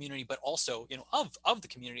for the community, but also, of the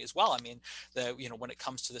community as well. I mean, when it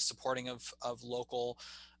comes to the supporting of local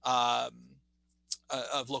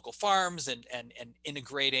farms and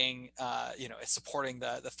integrating, supporting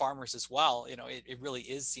the farmers as well. It really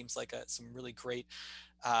seems like some really great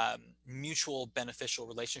mutual beneficial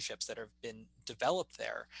relationships that have been developed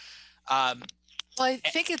there. Well, I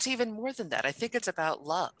think it's even more than that. I think it's about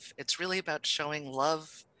love. It's really about showing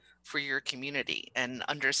love for your community and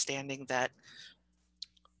understanding that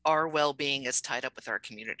our well-being is tied up with our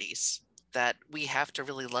communities, that we have to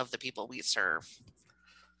really love the people we serve.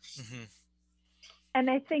 Mm-hmm. And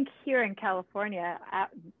I think here in California,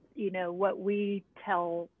 what we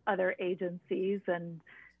tell other agencies and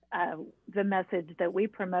the message that we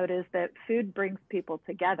promote is that food brings people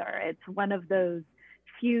together. It's one of those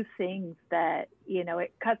few things that,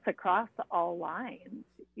 it cuts across all lines.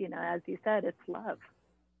 As you said, it's love.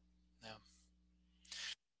 Yeah.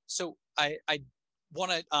 So I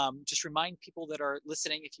want to just remind people that are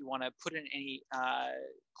listening, if you want to put in any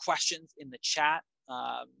questions in the chat,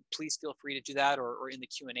 please feel free to do that, or in the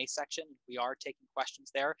Q&A section. We are taking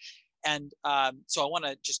questions there. And so I want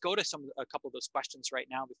to just go to a couple of those questions right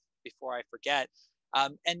now before I forget.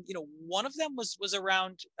 And one of them was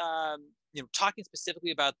around talking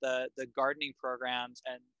specifically about the gardening programs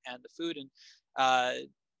and the food and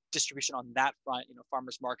distribution on that front,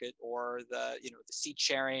 farmers market, or the seed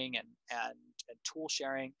sharing and tool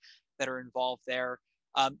sharing that are involved there.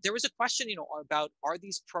 There was a question about, are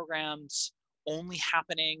these programs only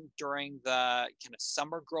happening during the kind of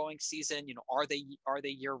summer growing season? Are they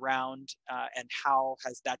year round? And how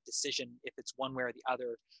has that decision, if it's one way or the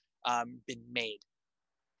other, been made?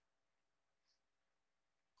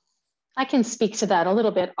 I can speak to that a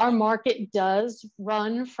little bit. Our market does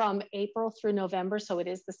run from April through November, so it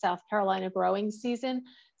is the South Carolina growing season,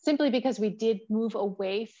 simply because we did move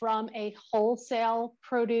away from a wholesale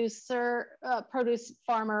produce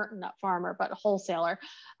farmer, not farmer, but wholesaler,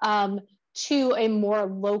 to a more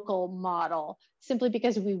local model, simply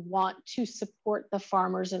because we want to support the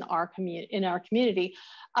farmers in our community.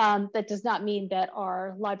 That does not mean that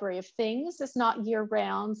our Library of Things is not year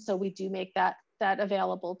round, so we do make that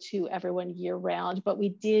available to everyone year round. But we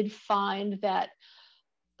did find that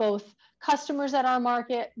both customers at our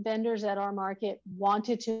market, vendors at our market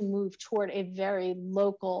wanted to move toward a very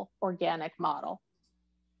local organic model.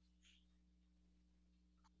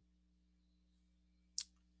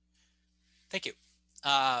 Thank you.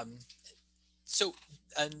 So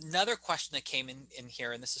another question that came in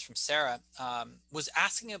here, and this is from Sarah, was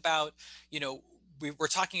asking about, we're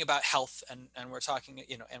talking about health, and we're talking,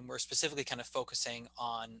 and we're specifically kind of focusing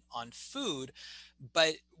on food,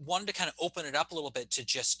 but wanted to kind of open it up a little bit to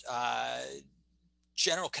just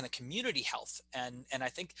general kind of community health. And I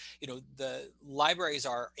think, the libraries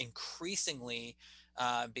are increasingly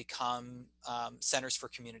become centers for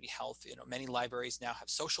community health. Many libraries now have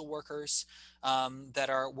social workers that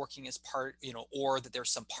are working as part, or that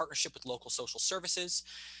there's some partnership with local social services.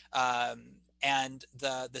 And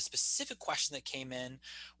the specific question that came in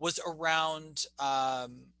was around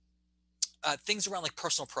things around like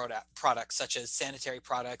personal products, such as sanitary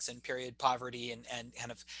products and period poverty, and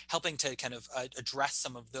kind of helping to kind of address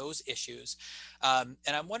some of those issues. And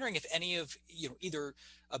I'm wondering if any of, either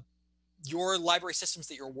your library systems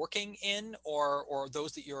that you're working in, or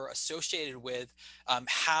those that you're associated with,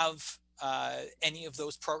 have any of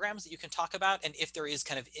those programs that you can talk about, and if there is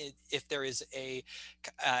kind of, if there is a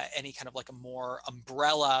any kind of like a more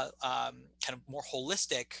umbrella, kind of more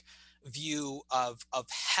holistic view of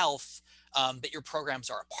health that your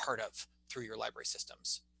programs are a part of through your library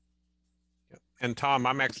systems. And Tom,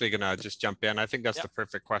 I'm actually going to just jump in. I think that's the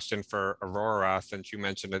perfect question for Aurora, since you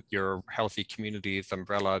mentioned that your Healthy Communities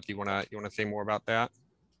umbrella. Do you want to say more about that?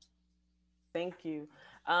 Thank you.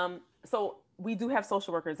 So we do have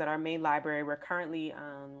social workers at our main library. We're currently,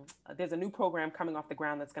 there's a new program coming off the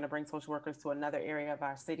ground that's going to bring social workers to another area of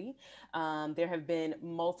our city. There have been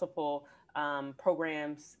multiple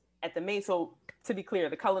programs at the main. So to be clear,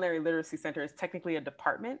 the Culinary Literacy Center is technically a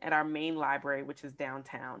department at our main library, which is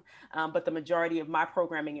downtown. But the majority of my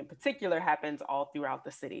programming in particular happens all throughout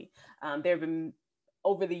the city. There have been,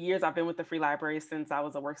 over the years, I've been with the Free Library since I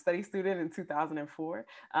was a work study student in 2004.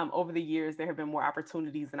 Over the years, there have been more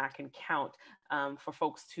opportunities than I can count for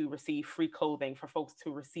folks to receive free clothing, for folks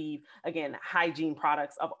to receive, again, hygiene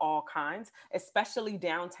products of all kinds, especially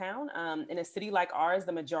downtown. In a city like ours,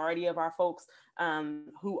 the majority of our folks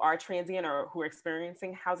who are transient or who are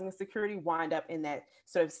experiencing housing insecurity wind up in that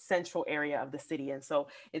sort of central area of the city. And so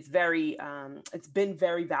it's been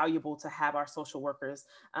very valuable to have our social workers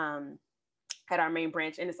at our main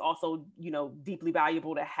branch. And it's also, deeply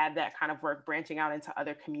valuable to have that kind of work branching out into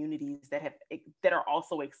other communities that are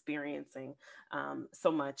also experiencing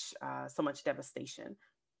so much devastation.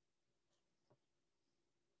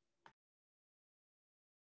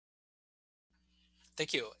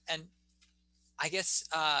 Thank you. And I guess,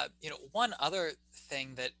 one other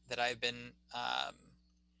thing that I've been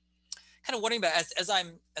kind of wondering about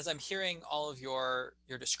as I'm hearing all of your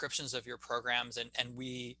descriptions of your programs, and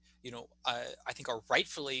we, I think are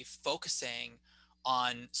rightfully focusing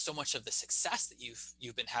on so much of the success that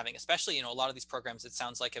you've been having, especially, a lot of these programs, it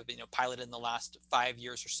sounds like, have been, piloted in the last 5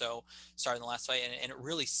 years or so, started in the last 5, and it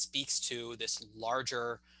really speaks to this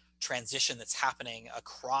larger transition that's happening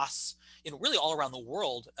across, really all around the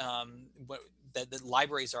world, that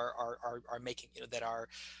libraries are making, that are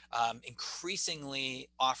increasingly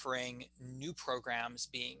offering new programs,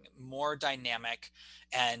 being more dynamic,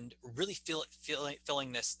 and really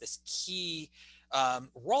filling this key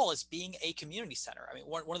role as being a community center. I mean,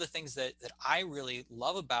 one of the things that I really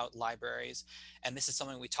love about libraries, and this is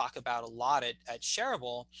something we talk about a lot at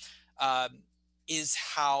Shareable, is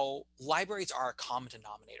how libraries are a common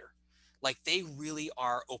denominator. Like, they really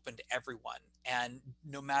are open to everyone, and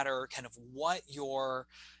no matter kind of what your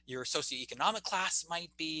socioeconomic class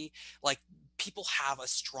might be, like, people have a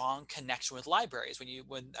strong connection with libraries.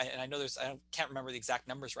 And I know I can't remember the exact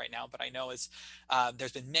numbers right now, but I know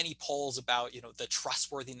there's been many polls about, the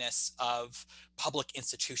trustworthiness of public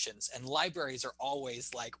institutions, and libraries are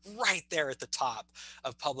always like right there at the top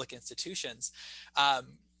of public institutions.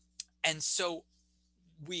 And so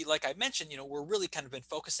we, like I mentioned, we're really kind of been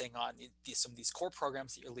focusing on some of these core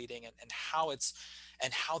programs that you're leading, and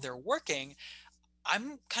how they're working.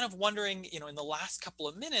 I'm kind of wondering, in the last couple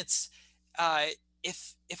of minutes,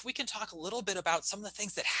 if we can talk a little bit about some of the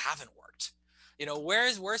things that haven't worked.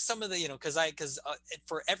 Where's some of the, because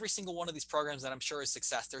for every single one of these programs that I'm sure is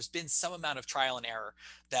success, there's been some amount of trial and error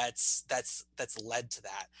that's led to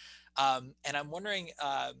that. And I'm wondering,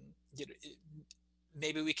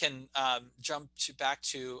 maybe we can jump back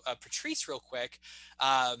to Patrice real quick.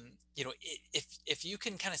 You know, if you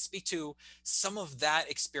can kind of speak to some of that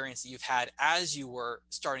experience that you've had as you were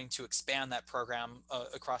starting to expand that program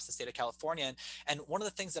across the state of California. And one of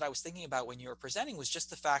the things that I was thinking about when you were presenting was just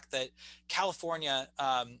the fact that California,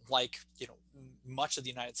 like, you know, much of the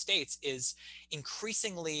United States, is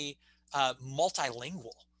increasingly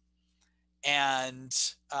multilingual. And,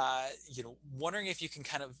 you know, wondering if you can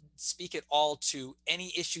kind of speak at all to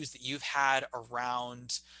any issues that you've had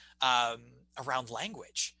around around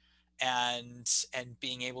language and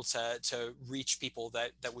being able to reach people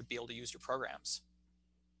that would be able to use your programs.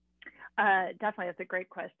 Definitely, that's a great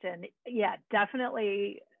question. Yeah,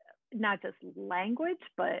 definitely not just language,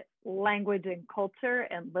 but language and culture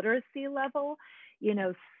and literacy level, you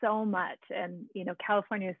know, so much. And, you know,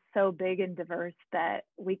 California is so big and diverse that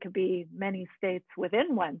we could be many states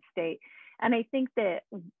within one state. And I think that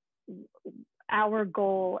our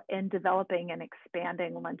goal in developing and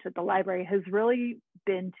expanding Lunch at the Library has really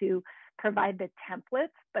been to provide the templates,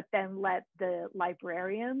 but then let the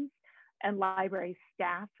librarians and library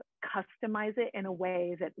staff customize it in a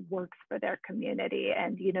way that works for their community.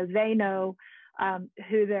 And, you know, they know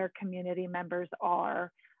who their community members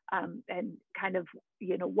are, and kind of,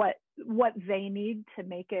 you know, what they need to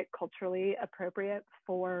make it culturally appropriate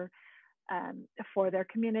for their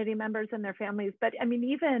community members and their families. But I mean,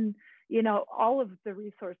 even, you know, all of the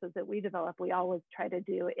resources that we develop, we always try to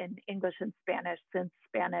do in English and Spanish, since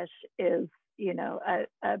Spanish is, you know,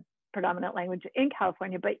 a predominant language in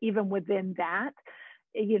California. But even within that,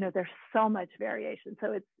 you know, there's so much variation.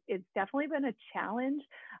 So it's definitely been a challenge.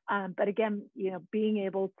 But again, you know, being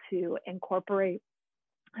able to incorporate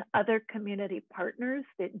other community partners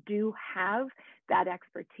that do have that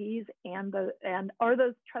expertise and are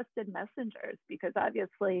those trusted messengers, because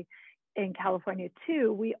obviously in California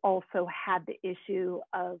too, we also had the issue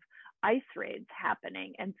of ICE raids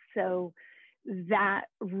happening. And so that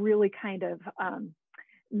really kind of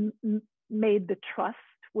made the trust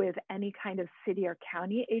with any kind of city or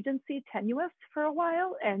county agency tenuous for a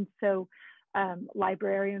while. And so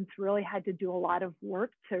librarians really had to do a lot of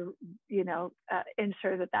work to, you know,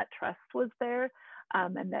 ensure that that trust was there,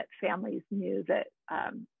 and that families knew that,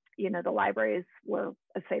 you know, the libraries were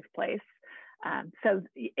a safe place. So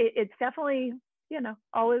it's definitely, you know,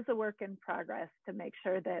 always a work in progress to make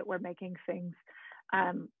sure that we're making things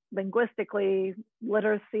linguistically,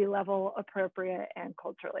 literacy level appropriate and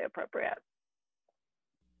culturally appropriate.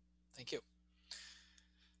 Thank you.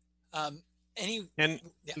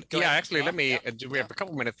 Actually, let me, we have a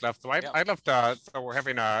couple minutes left. So I'd love to, so we're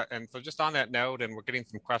having and so just on that note, and we're getting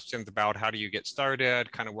some questions about how do you get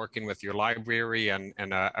started, kind of working with your library, and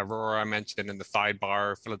Aurora mentioned in the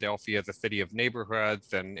sidebar, Philadelphia is a city of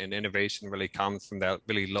neighborhoods, and innovation really comes from that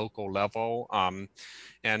really local level.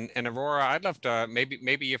 And Aurora, I'd love to,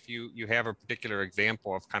 maybe if you have a particular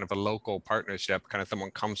example of kind of a local partnership, kind of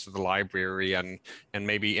someone comes to the library, and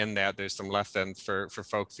maybe in that there's some lessons for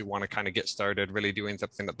folks who want to kind of get started really doing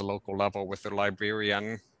something at the local level with their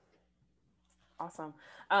librarian. Awesome.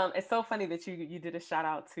 It's so funny that you did a shout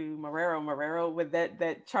out to Marrero with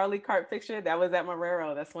that Charlie cart picture. That was at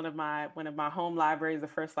Marrero. That's one of my home libraries, the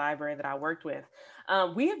first library that I worked with.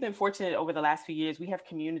 We have been fortunate over the last few years. We have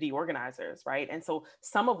community organizers, right? And so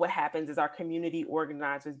some of what happens is our community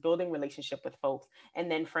organizers building relationship with folks, and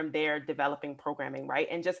then from there developing programming, right?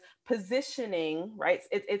 And just positioning, right?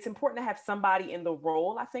 It's important to have somebody in the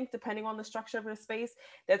role, I think, depending on the structure of the space,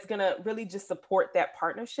 that's going to really just support that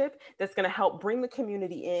partnership, that's going to help bring the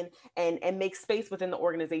community in and make space within the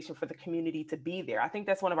organization for the community to be there. I think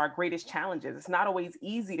that's one of our greatest challenges. It's not always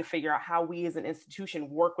easy to figure out how we as an institution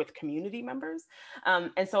work with community members.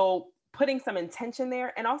 And so putting some intention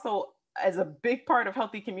there, and also as a big part of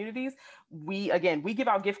healthy communities, we give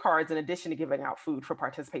out gift cards in addition to giving out food for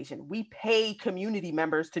participation. We pay community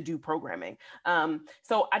members to do programming.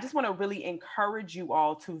 So I just want to really encourage you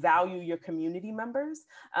all to value your community members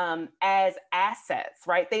as assets,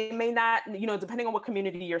 right? They may not, you know, depending on what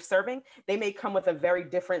community you're serving, they may come with a very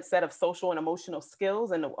different set of social and emotional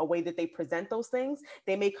skills and a way that they present those things.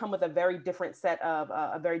 They may come with a very different set of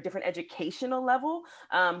a very different educational level,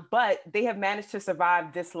 but they have managed to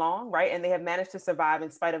survive this long, right? And they have managed to survive in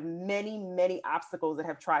spite of many, many obstacles that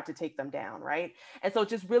have tried to take them down, right? And so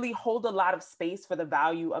just really hold a lot of space for the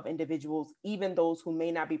value of individuals, even those who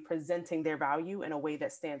may not be presenting their value in a way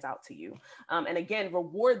that stands out to you. And again,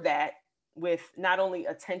 reward that with not only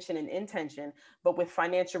attention and intention, but with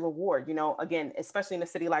financial reward. You know, again, especially in a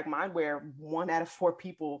city like mine, where 1 out of 4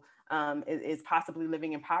 people is possibly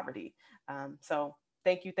living in poverty. So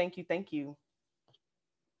thank you, thank you, thank you.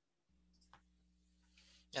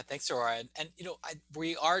 Yeah, thanks, Aurora. And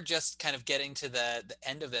we are just kind of getting to the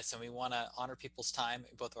end of this, and we want to honor people's time,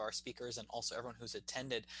 both of our speakers and also everyone who's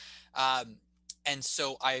attended. And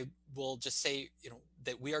so I will just say,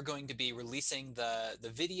 that we are going to be releasing the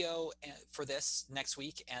video for this next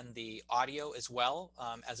week and the audio as well,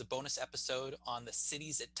 as a bonus episode on the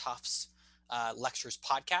Cities at Tufts Lectures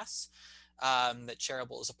podcasts that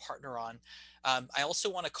Shareable is a partner on. I also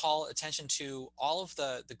want to call attention to all of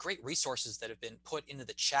the great resources that have been put into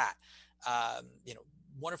the chat.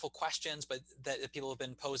 Wonderful questions, but that people have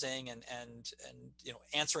been posing and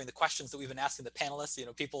answering the questions that we've been asking the panelists.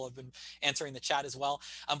 People have been answering the chat as well.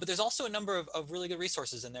 But there's also a number of really good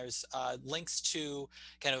resources, and there's links to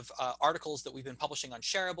kind of articles that we've been publishing on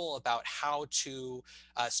Shareable about how to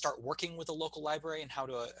start working with a local library and how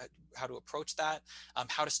to approach that,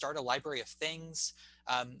 how to start a library of things.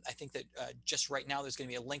 I think that just right now there's going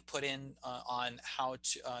to be a link put in on how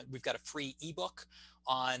to, we've got a free ebook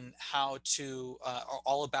on how to,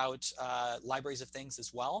 all about libraries of things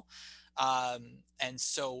as well. And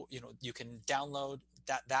so, you can download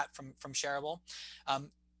that from Shareable.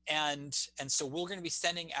 And so we're going to be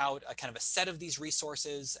sending out a kind of a set of these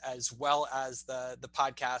resources, as well as the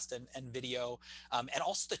podcast and video, and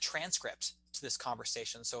also the transcript to this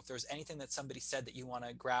conversation. So if there's anything that somebody said that you want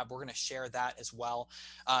to grab, we're going to share that as well.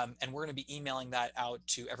 And we're going to be emailing that out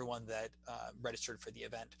to everyone that registered for the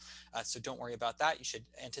event. So don't worry about that. You should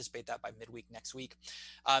anticipate that by midweek next week.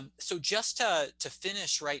 So just to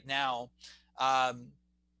finish right now,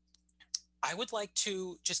 I would like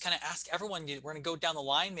to just kind of ask everyone, we're going to go down the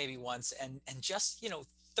line maybe once and just,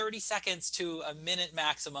 30 seconds to a minute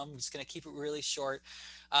maximum. I'm just going to keep it really short.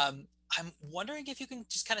 I'm wondering if you can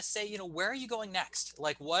just kind of say, where are you going next?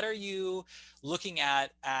 Like, what are you looking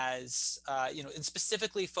at as, and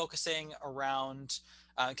specifically focusing around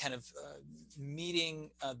meeting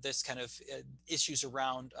this kind of issues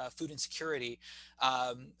around food insecurity?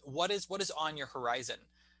 What is on your horizon?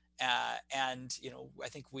 And I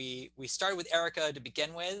think we started with Erica to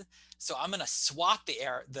begin with, so I'm going to swap the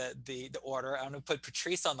order. I'm going to put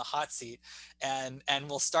Patrice on the hot seat, and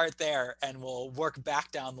we'll start there, and we'll work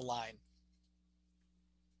back down the line.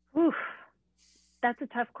 Oof, that's a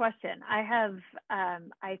tough question.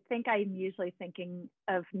 I think I'm usually thinking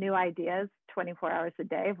of new ideas 24 hours a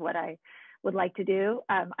day of what I would like to do.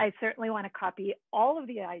 I certainly want to copy all of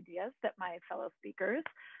the ideas that my fellow speakers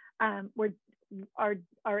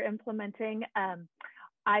are implementing.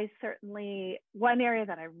 One area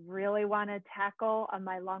that I really want to tackle on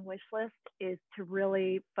my long wish list is to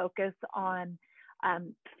really focus on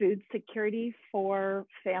food security for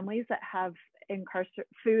families that have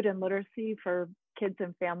food and literacy for kids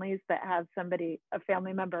and families that have a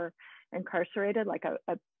family member incarcerated, like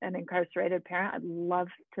an incarcerated parent. I'd love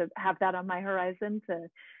to have that on my horizon, to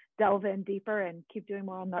delve in deeper and keep doing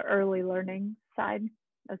more on the early learning side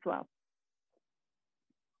as well.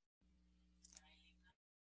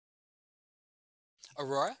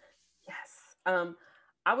 Aurora? Yes.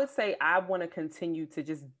 I would say I want to continue to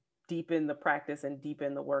just deepen the practice and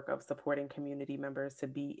deepen the work of supporting community members to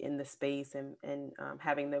be in the space and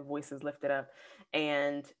having their voices lifted up,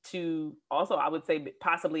 and to also, I would say,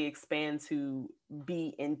 possibly expand to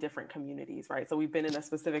be in different communities, right? So we've been in a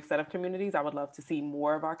specific set of communities. I would love to see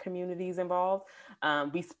more of our communities involved.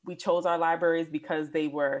 We chose our libraries because they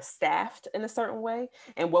were staffed in a certain way.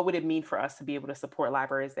 And what would it mean for us to be able to support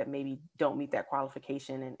libraries that maybe don't meet that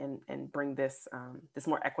qualification and bring this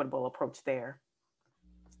more equitable approach there?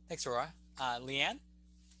 Thanks, Aurora. Leighan?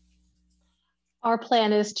 Our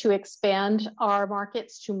plan is to expand our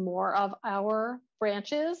markets to more of our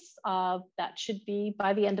branches. That should be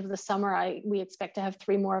by the end of the summer. We expect to have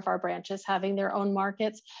 3 more of our branches having their own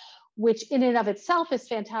markets, which in and of itself is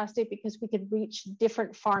fantastic because we could reach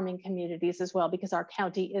different farming communities as well, because our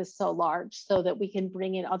county is so large, so that we can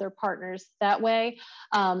bring in other partners that way.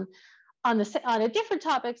 On a different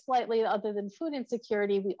topic slightly, other than food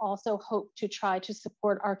insecurity, we also hope to try to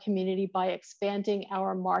support our community by expanding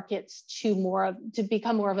our markets to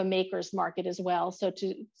become more of a maker's market as well. So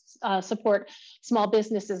to support small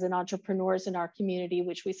businesses and entrepreneurs in our community,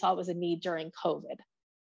 which we saw was a need during COVID.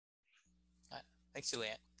 Thanks,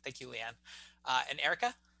 Leighan. Thank you, Leighan. And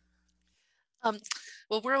Erica?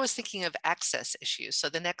 Well, we're always thinking of access issues. So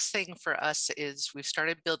the next thing for us is we've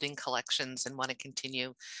started building collections and want to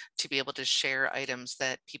continue to be able to share items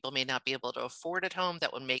that people may not be able to afford at home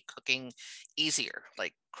that would make cooking easier,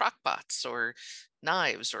 like crock pots or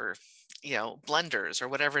knives or blenders or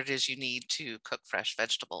whatever it is you need to cook fresh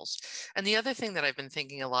vegetables. And the other thing that I've been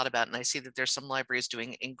thinking a lot about, and I see that there's some libraries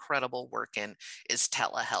doing incredible work in, is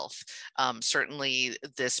telehealth. Certainly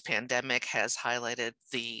this pandemic has highlighted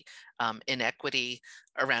the inequity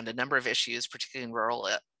around a number of issues, particularly in rural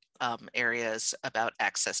areas, about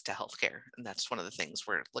access to healthcare. And that's one of the things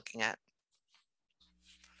we're looking at.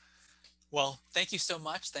 Well, thank you so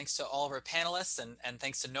much. Thanks to all of our panelists, and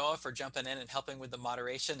thanks to Noah for jumping in and helping with the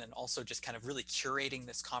moderation and also just kind of really curating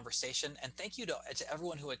this conversation. And thank you to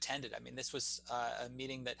everyone who attended. I mean, this was a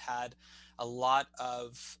meeting that had a lot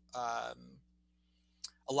of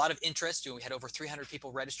interest. We had over 300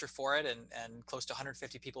 people register for it, and close to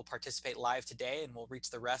 150 people participate live today, and we'll reach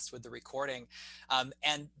the rest with the recording.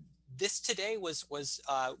 And this today was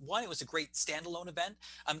one, it was a great standalone event.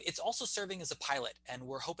 It's also serving as a pilot, and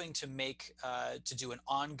we're hoping to do an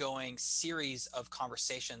ongoing series of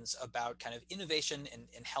conversations about kind of innovation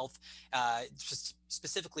in health,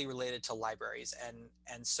 specifically related to libraries.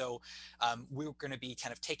 And so we're going to be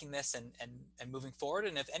kind of taking this and moving forward.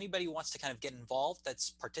 And if anybody wants to kind of get involved,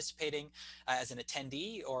 that's participating as an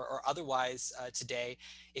attendee or otherwise today,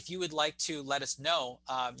 if you would like to let us know,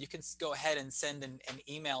 you can go ahead and send an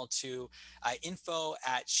email to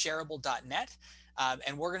info@shareable.net.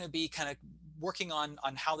 And we're going to be kind of working on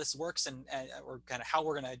how this works and or kind of how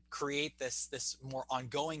we're going to create this more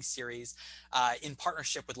ongoing series in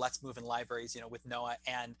partnership with Let's Move in Libraries, with Noah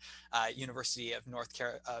and University of North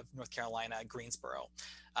Carolina, Greensboro.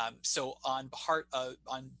 So on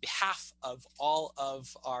behalf of all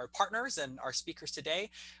of our partners and our speakers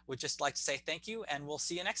today, we'd just like to say thank you, and we'll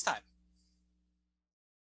see you next time.